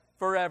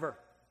forever.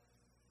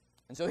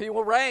 And so He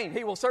will reign.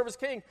 He will serve as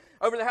king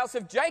over the house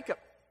of Jacob.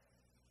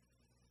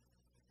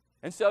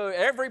 And so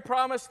every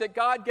promise that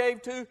God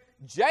gave to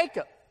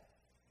Jacob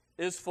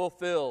is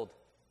fulfilled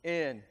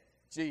in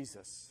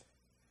Jesus.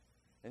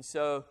 And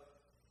so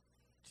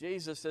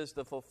Jesus is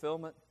the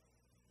fulfillment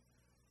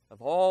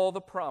of all the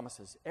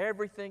promises,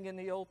 everything in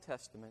the Old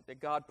Testament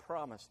that God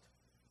promised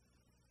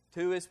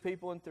to His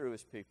people and through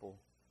His people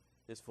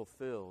is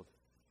fulfilled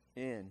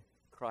in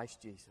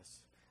Christ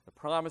Jesus. The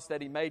promise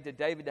that He made to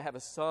David to have a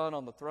son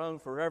on the throne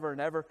forever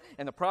and ever,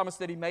 and the promise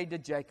that He made to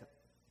Jacob.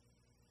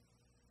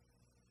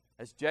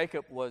 As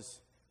Jacob was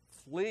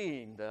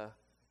fleeing the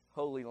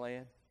Holy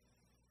Land,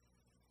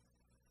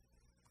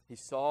 he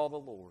saw the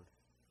Lord.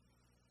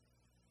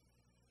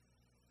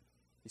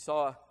 He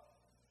saw a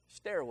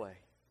stairway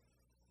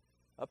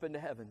up into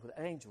heaven with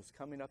angels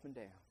coming up and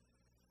down.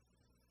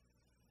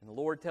 And the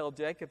Lord told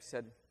Jacob,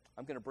 said,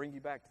 I'm going to bring you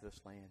back to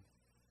this land.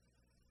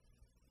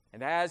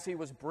 And as He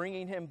was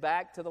bringing him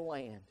back to the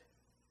land,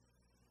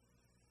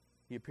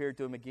 He appeared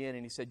to him again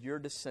and He said, your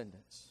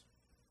descendants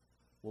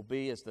will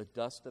be as the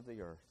dust of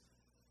the earth.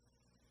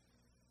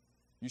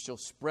 You shall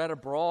spread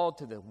abroad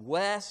to the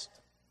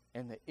west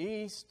and the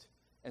east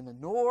and the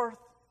north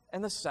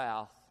and the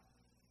south.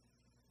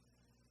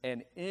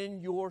 And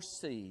in your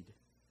seed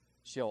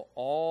shall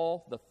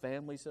all the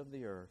families of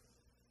the earth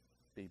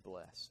be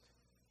blessed.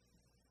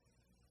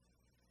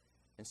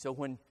 And so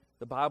when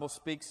the Bible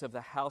speaks of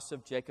the house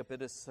of Jacob,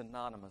 it is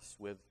synonymous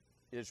with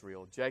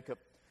Israel. Jacob,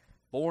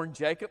 born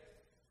Jacob,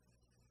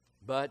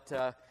 but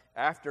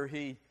after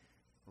he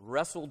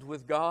wrestled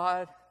with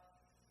God,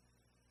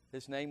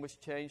 his name was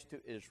changed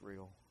to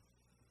Israel.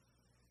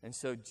 And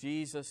so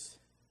Jesus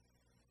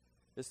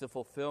is the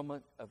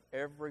fulfillment of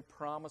every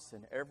promise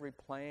and every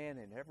plan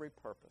and every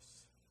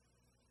purpose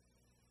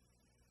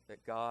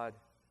that God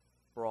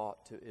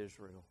brought to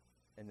Israel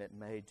and that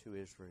made to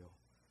Israel.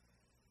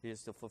 He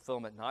is the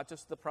fulfillment, not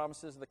just the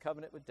promises of the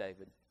covenant with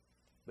David,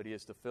 but He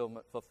is the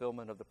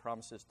fulfillment of the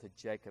promises to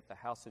Jacob, the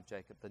house of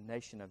Jacob, the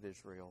nation of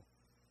Israel,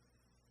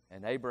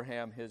 and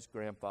Abraham, his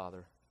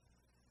grandfather.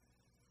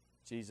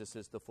 Jesus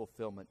is the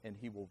fulfillment, and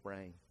He will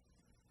reign.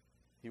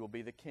 He will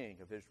be the king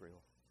of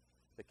Israel,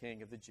 the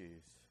king of the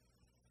Jews,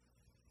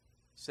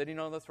 sitting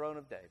on the throne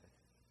of David.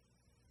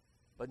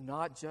 But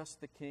not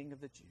just the king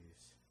of the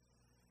Jews.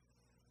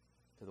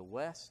 To the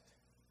west,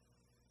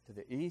 to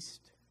the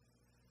east,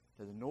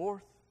 to the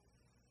north,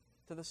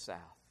 to the south.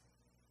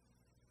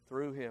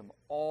 Through Him,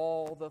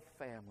 all the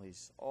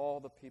families, all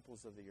the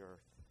peoples of the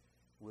earth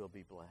will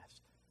be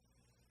blessed.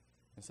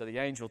 And so the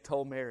angel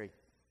told Mary,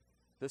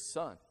 this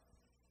son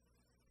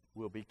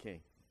will be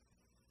king.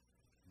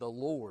 The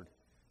Lord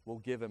will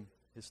give him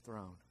His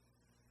throne.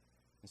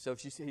 And so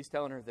He's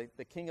telling her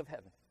the King of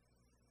heaven,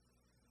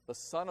 the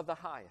Son of the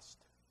highest,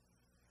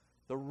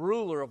 the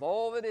ruler of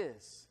all that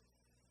is,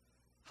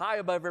 high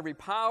above every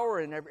power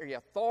and every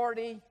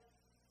authority,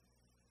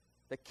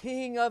 the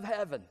King of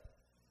heaven,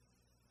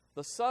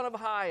 the Son of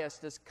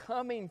highest, is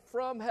coming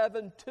from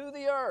heaven to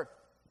the earth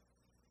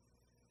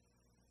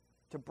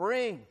to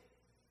bring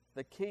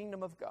the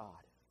kingdom of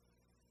God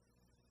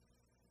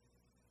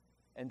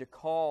and to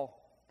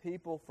call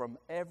people from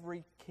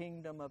every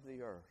kingdom of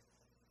the earth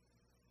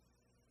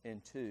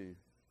into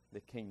the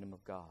kingdom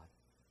of God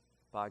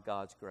by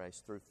God's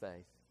grace through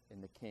faith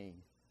in the King,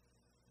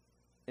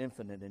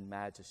 infinite in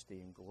majesty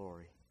and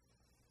glory.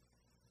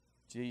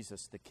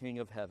 Jesus, the King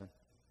of heaven.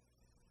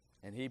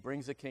 And He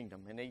brings a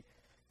kingdom. And He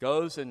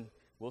goes, and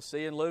we'll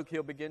see in Luke,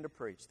 He'll begin to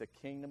preach. The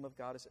kingdom of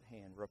God is at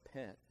hand.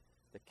 Repent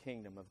The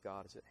kingdom of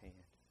God is at hand.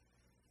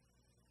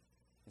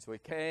 And so he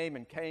came,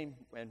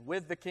 and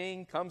with the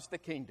king comes the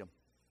kingdom.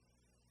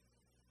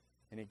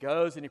 And he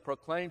goes and he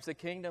proclaims the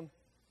kingdom,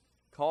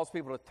 calls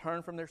people to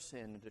turn from their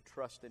sin and to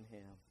trust in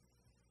him.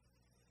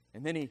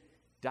 And then he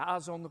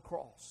dies on the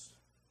cross,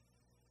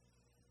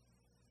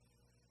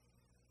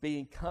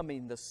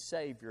 becoming the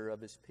Savior of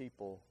his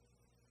people.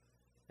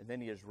 And then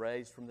he is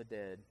raised from the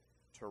dead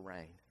to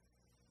reign.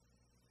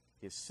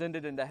 He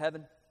ascended into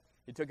heaven.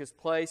 He took his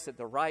place at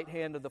the right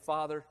hand of the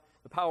Father,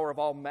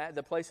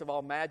 the place of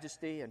all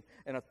majesty and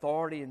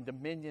authority and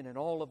dominion in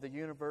all of the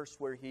universe,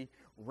 where he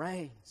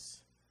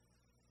reigns.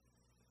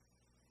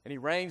 And he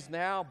reigns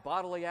now,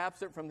 bodily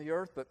absent from the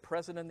earth, but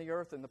present in the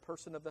earth in the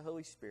person of the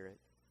Holy Spirit.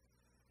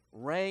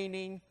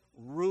 Reigning,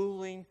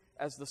 ruling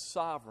as the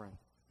sovereign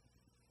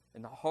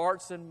in the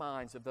hearts and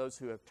minds of those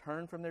who have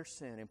turned from their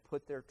sin and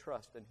put their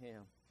trust in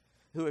him.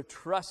 Who have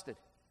trusted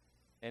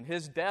in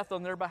his death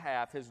on their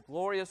behalf, his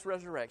glorious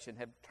resurrection,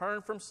 have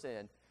turned from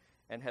sin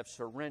and have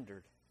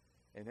surrendered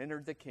and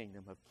entered the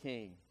kingdom of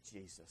King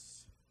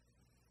Jesus.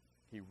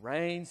 He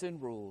reigns and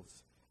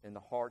rules in the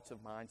hearts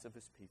and minds of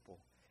his people.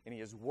 And he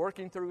is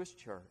working through his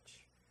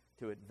church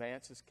to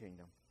advance his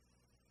kingdom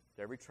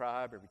to every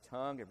tribe, every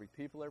tongue, every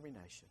people, every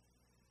nation,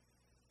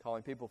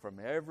 calling people from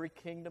every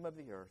kingdom of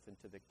the earth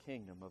into the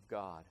kingdom of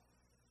God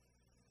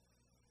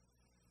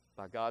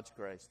by God's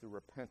grace through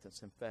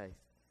repentance and faith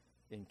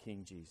in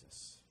King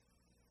Jesus.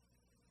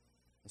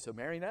 And so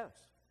Mary knows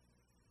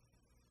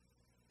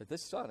that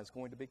this son is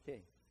going to be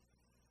king.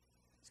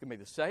 He's going to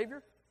be the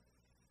Savior.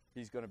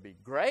 He's going to be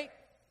great.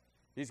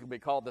 He's going to be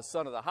called the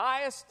Son of the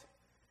Highest.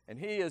 And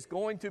he is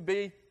going to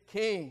be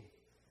king,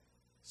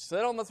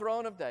 sit on the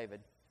throne of David,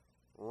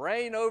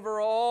 reign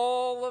over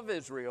all of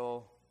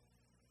Israel,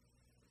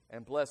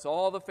 and bless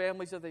all the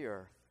families of the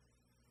earth,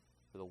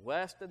 to the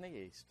west and the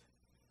east,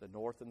 the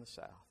north and the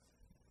south.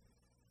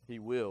 He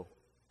will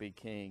be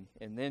king.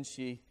 And then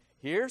she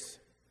hears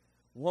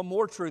one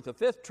more truth, a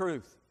fifth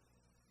truth.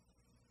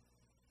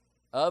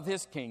 Of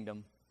his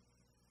kingdom,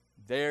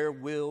 there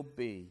will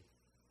be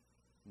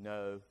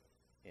no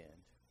end.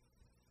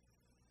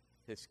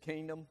 His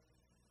kingdom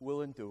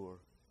will endure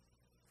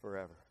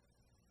forever.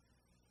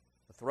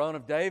 The throne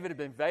of David had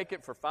been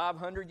vacant for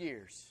 500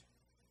 years.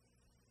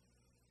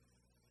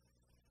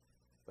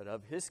 But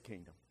of his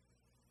kingdom,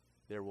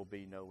 there will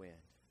be no end.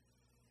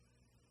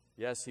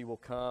 Yes, he will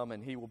come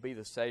and he will be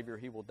the Savior.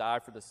 He will die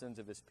for the sins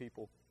of his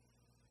people.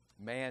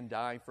 Man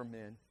dying for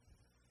men.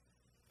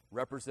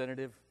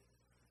 Representative,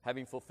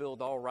 having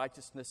fulfilled all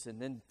righteousness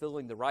and then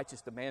filling the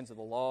righteous demands of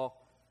the law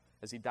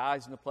as he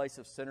dies in the place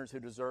of sinners who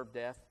deserve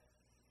death.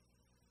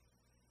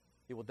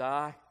 He will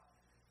die,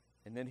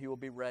 and then he will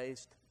be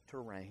raised to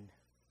reign.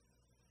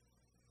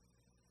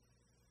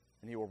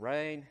 And he will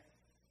reign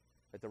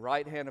at the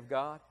right hand of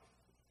God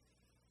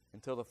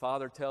until the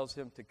Father tells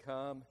him to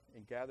come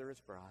and gather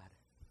his bride.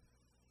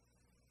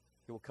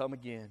 He will come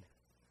again.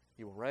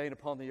 He will reign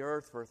upon the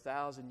earth for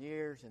 1,000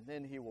 years, and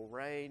then he will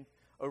reign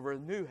over a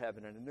new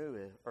heaven and a new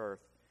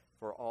earth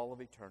for all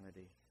of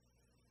eternity.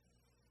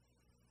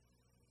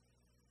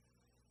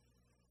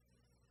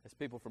 As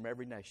people from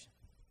every nation,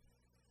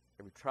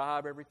 every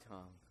tribe, every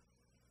tongue,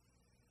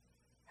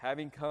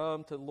 having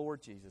come to the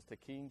Lord Jesus, to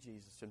King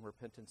Jesus, in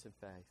repentance and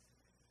faith.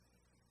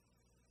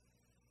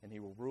 And he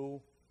will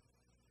rule.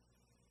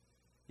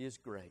 He is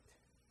great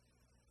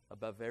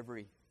above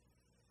every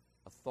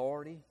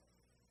authority,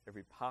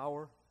 every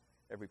power,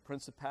 every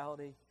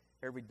principality,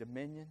 every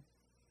dominion,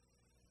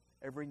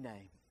 every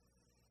name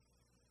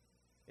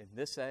in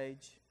this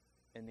age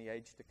and the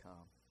age to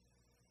come.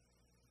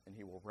 And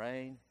he will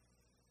reign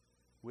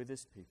with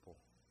his people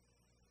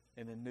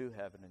in a new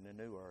heaven and a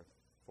new earth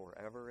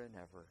forever and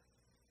ever.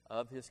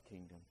 Of his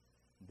kingdom,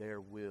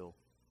 there will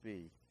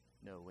be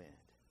no end.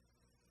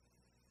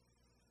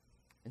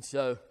 And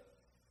so,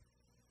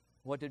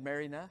 what did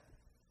Mary know?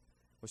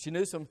 Well, she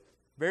knew some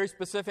very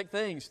specific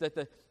things that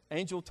the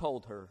angel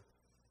told her.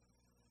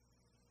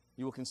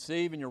 You will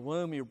conceive in your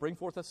womb, you will bring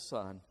forth a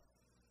son,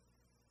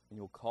 and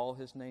you will call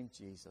his name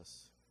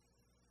Jesus,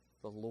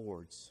 the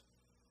Lord's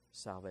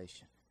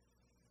salvation.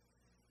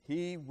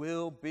 He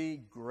will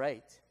be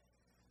great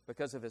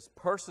because of his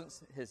person,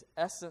 his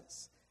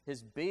essence,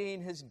 his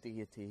being, his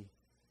deity,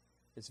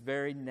 his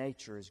very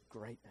nature, his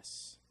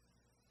greatness.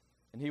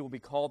 And he will be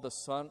called the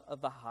Son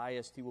of the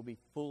Highest. He will be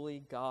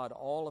fully God.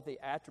 All of the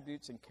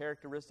attributes and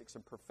characteristics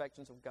and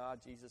perfections of God,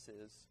 Jesus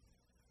is.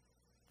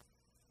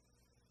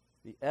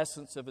 The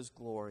essence of his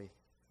glory,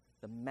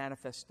 the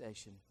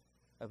manifestation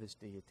of his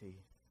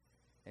deity.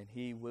 And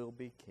he will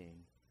be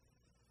king.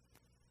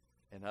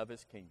 And of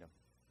his kingdom,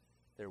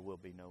 there will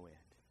be no end.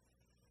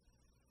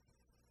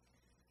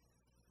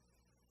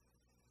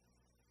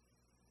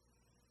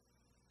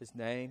 His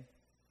name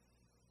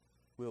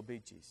will be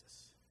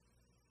Jesus.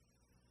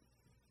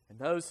 And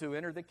those who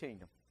enter the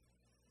kingdom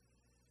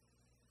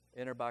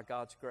enter by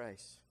God's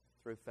grace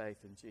through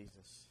faith in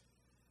Jesus.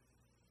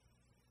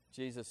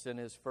 Jesus in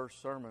his first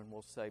sermon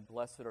will say,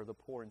 "Blessed are the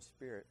poor in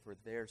spirit, for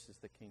theirs is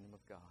the kingdom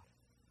of God."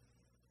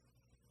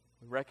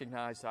 We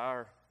recognize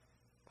our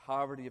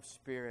poverty of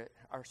spirit,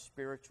 our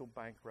spiritual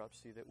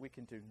bankruptcy, that we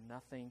can do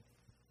nothing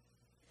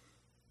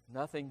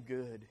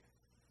good,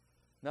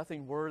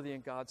 nothing worthy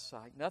in God's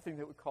sight, nothing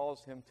that would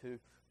cause Him to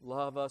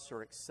love us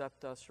or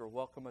accept us or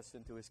welcome us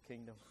into His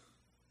kingdom.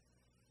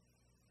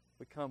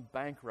 We come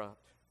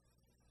bankrupt,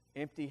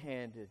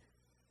 empty-handed,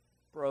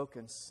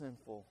 broken,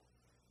 sinful,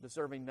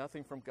 deserving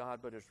nothing from God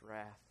but His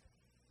wrath.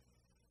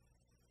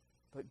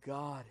 But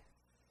God,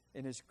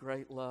 in His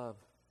great love,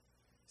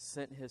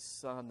 sent His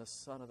Son, the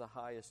Son of the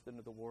highest,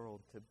 into the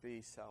world to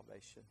be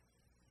salvation.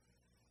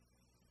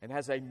 And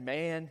as a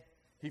man,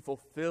 He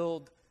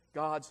fulfilled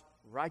God's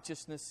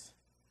righteousness,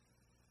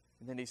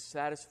 and then He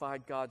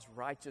satisfied God's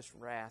righteous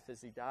wrath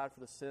as He died for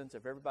the sins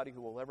of everybody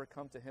who will ever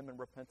come to Him in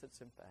repentance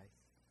and faith.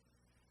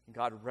 And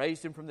God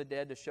raised Him from the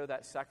dead to show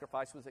that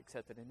sacrifice was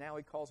accepted. And now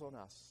He calls on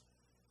us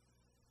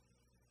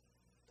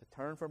to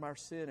turn from our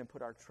sin and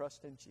put our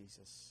trust in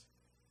Jesus,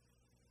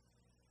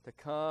 to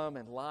come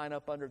and line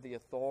up under the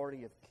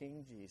authority of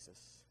King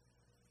Jesus,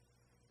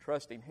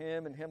 trusting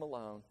Him and Him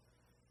alone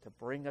to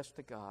bring us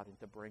to God and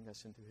to bring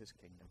us into His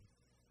kingdom.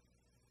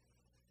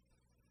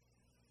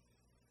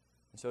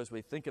 And so as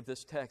we think of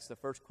this text, the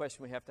first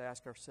question we have to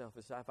ask ourselves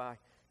is, have I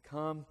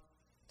come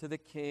to the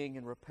King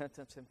in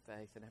repentance and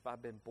faith, and have I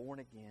been born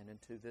again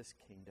into this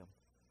kingdom,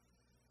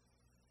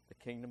 the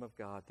kingdom of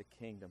God, the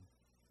kingdom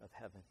of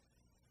heaven?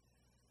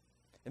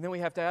 And then we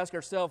have to ask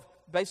ourselves,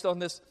 based on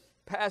this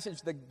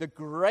passage, the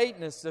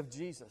greatness of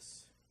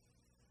Jesus,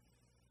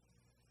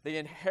 the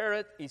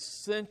inherent,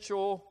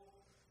 essential,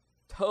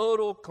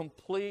 total,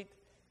 complete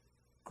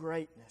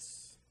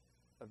greatness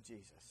of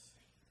Jesus.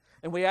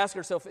 And we ask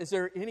ourselves, is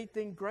there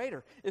anything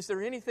greater? Is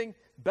there anything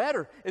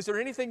better? Is there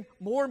anything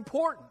more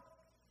important?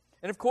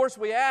 And of course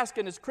we ask,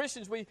 and as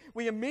Christians we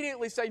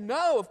immediately say,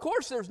 no, of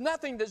course there's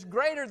nothing that's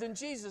greater than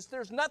Jesus.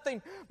 There's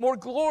nothing more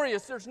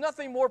glorious. There's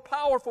nothing more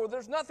powerful.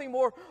 There's nothing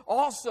more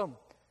awesome.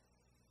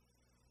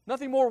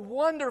 Nothing more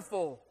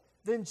wonderful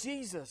than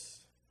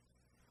Jesus.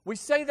 We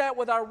say that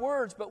with our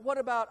words, but what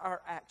about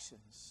our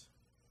actions?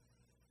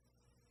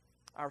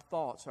 Our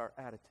thoughts, our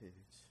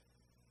attitudes?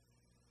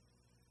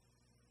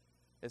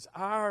 Is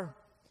our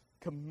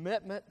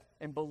commitment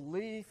and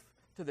belief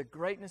to the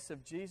greatness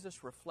of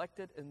Jesus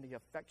reflected in the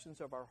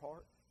affections of our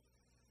heart?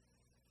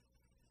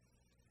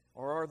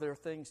 Or are there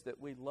things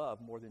that we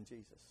love more than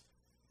Jesus?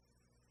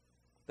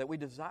 That we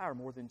desire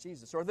more than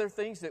Jesus? Are there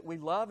things that we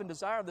love and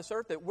desire on this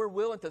earth that we're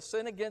willing to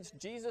sin against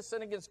Jesus,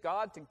 sin against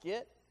God to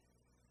get?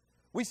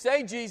 We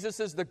say Jesus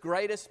is the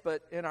greatest,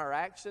 but in our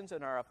actions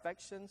and our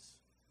affections,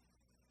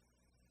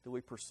 do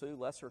we pursue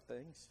lesser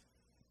things?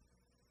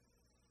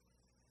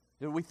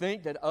 Do we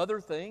think that other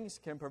things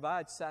can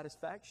provide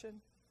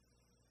satisfaction,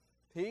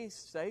 peace,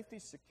 safety,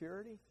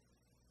 security?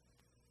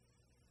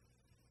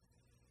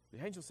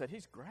 The angel said,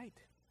 He's great.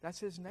 That's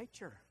His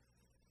nature.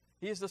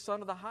 He is the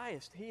Son of the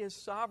highest. He is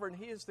sovereign.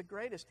 He is the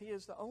greatest. He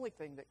is the only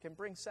thing that can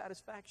bring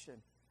satisfaction,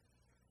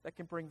 that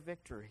can bring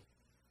victory.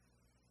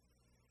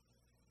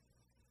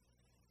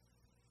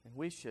 And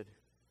we should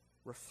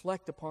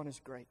reflect upon His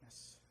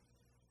greatness.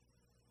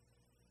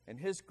 And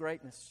His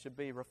greatness should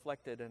be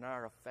reflected in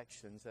our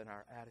affections and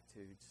our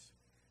attitudes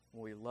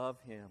when we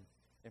love Him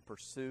and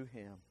pursue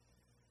Him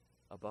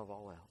above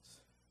all else.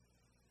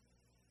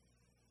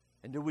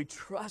 And do we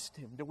trust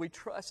Him? Do we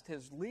trust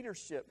His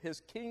leadership, His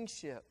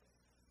kingship?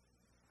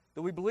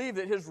 Do we believe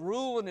that His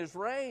rule and His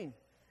reign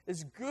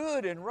is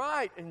good and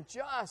right and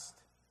just?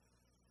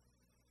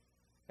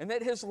 And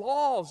that His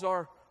laws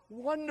are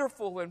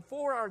wonderful and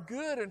for our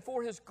good and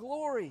for His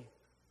glory?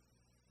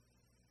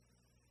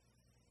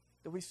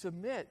 Do we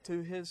submit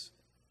to His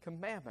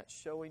commandments,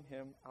 showing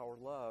Him our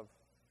love?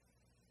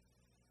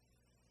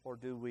 Or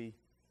do we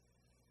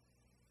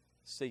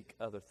seek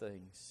other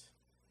things,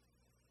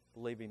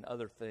 believing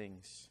other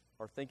things,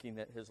 or thinking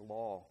that His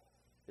law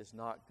is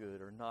not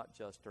good or not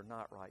just or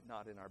not right,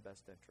 not in our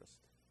best interest?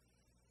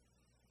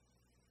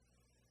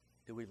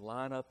 Do we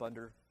line up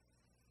under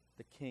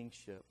the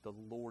kingship, the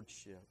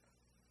lordship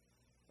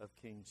of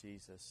King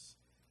Jesus,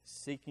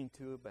 seeking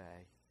to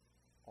obey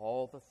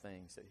all the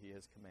things that He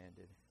has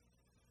commanded?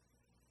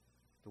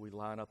 Do we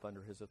line up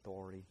under His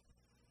authority?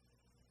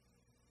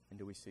 And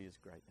do we see His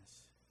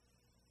greatness?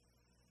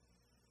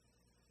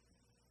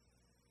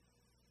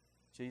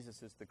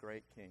 Jesus is the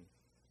great King.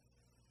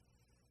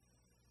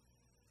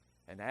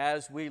 And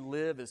as we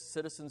live as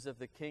citizens of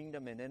the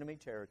kingdom in enemy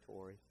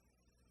territory,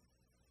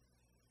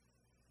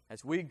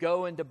 as we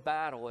go into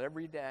battle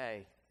every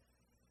day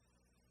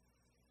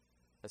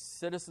as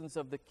citizens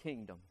of the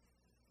kingdom,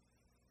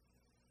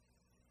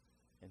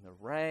 in the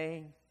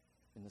rain,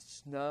 in the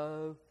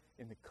snow,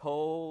 in the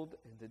cold,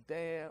 in the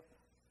damp,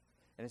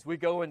 and as we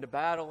go into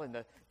battle in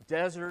the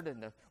desert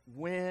and the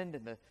wind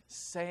and the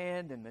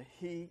sand and the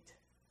heat,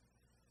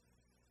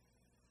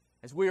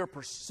 as we are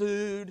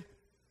pursued,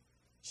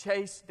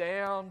 chased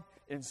down,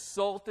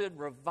 insulted,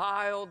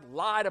 reviled,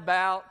 lied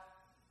about,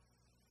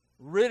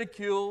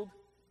 ridiculed,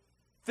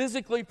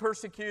 physically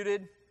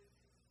persecuted,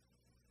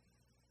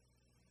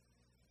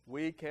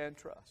 we can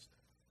trust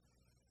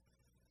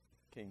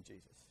King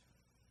Jesus.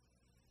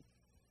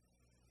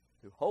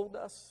 to hold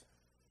us,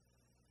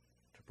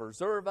 to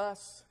preserve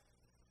us,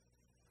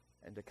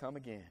 and to come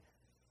again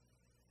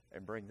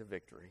and bring the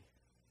victory.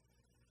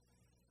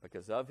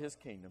 Because of his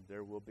kingdom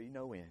there will be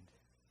no end.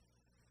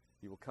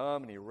 He will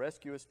come and he will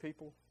rescue his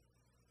people,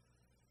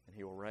 and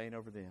he will reign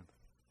over them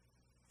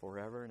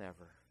forever and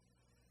ever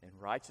in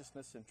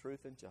righteousness and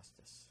truth and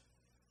justice.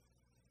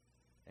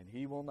 And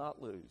he will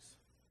not lose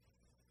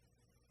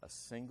a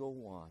single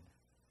one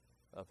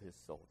of his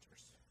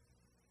soldiers,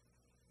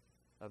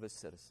 of his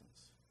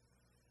citizens.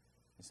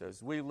 And so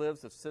as we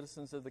live as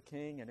citizens of the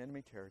King in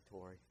enemy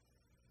territory,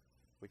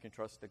 we can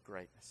trust the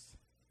greatness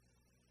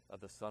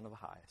of the Son of the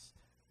Highest,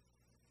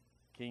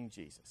 King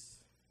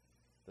Jesus,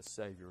 the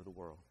Savior of the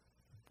world.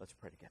 Let's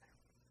pray together.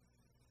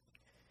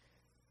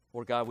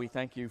 Lord God, we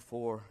thank you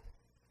for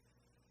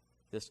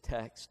this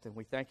text, and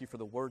we thank you for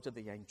the words of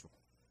the angel,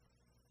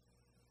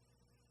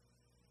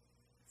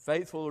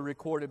 faithfully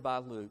recorded by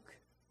Luke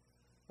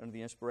under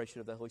the inspiration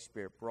of the Holy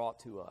Spirit, brought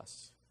to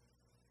us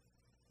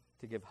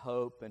to give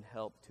hope and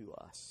help to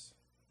us.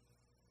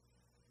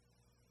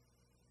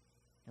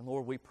 And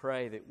Lord, we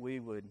pray that we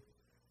would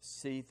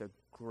see the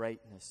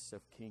greatness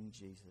of King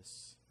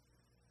Jesus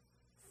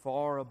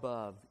far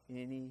above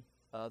any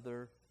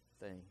other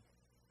thing.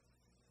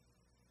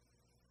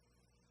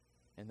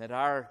 And that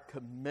our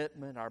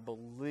commitment, our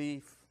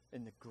belief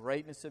in the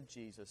greatness of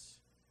Jesus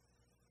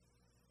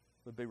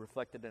would be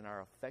reflected in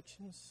our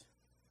affections,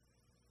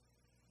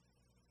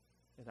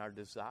 in our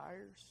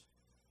desires,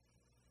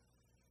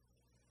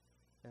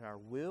 in our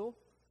will,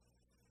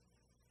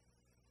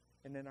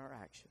 and in our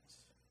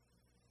actions.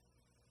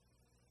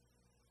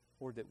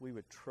 Lord, that we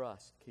would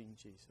trust King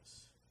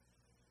Jesus,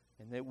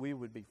 and that we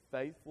would be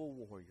faithful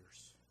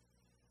warriors,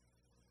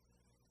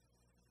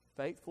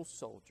 faithful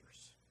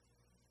soldiers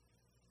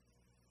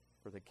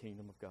for the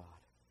kingdom of God.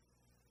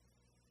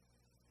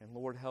 And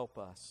Lord, help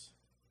us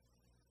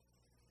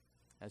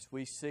as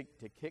we seek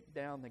to kick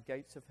down the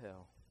gates of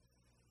hell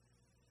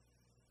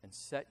and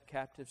set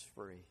captives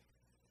free.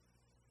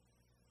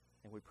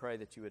 And we pray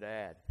that you would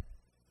add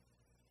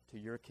to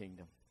your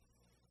kingdom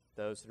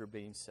those that are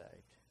being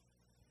saved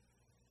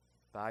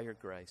by your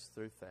grace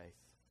through faith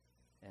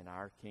in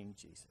our King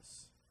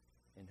Jesus,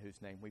 in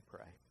whose name we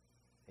pray.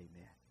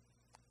 Amen.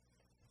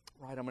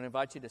 Right, I'm going to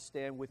invite you to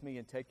stand with me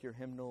and take your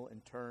hymnal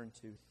and turn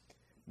to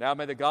 "Now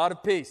May the God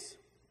of Peace,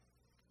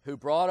 who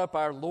brought up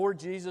our Lord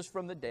Jesus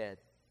from the dead,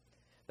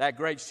 that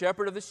great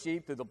shepherd of the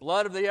sheep, through the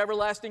blood of the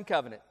everlasting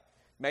covenant,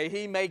 may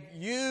he make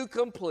you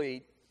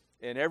complete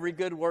in every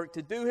good work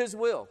to do his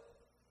will,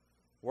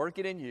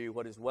 working in you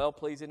what is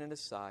well-pleasing in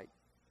his sight,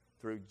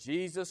 through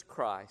Jesus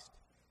Christ,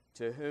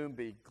 to whom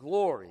be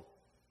glory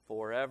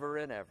forever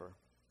and ever.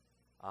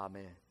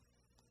 Amen."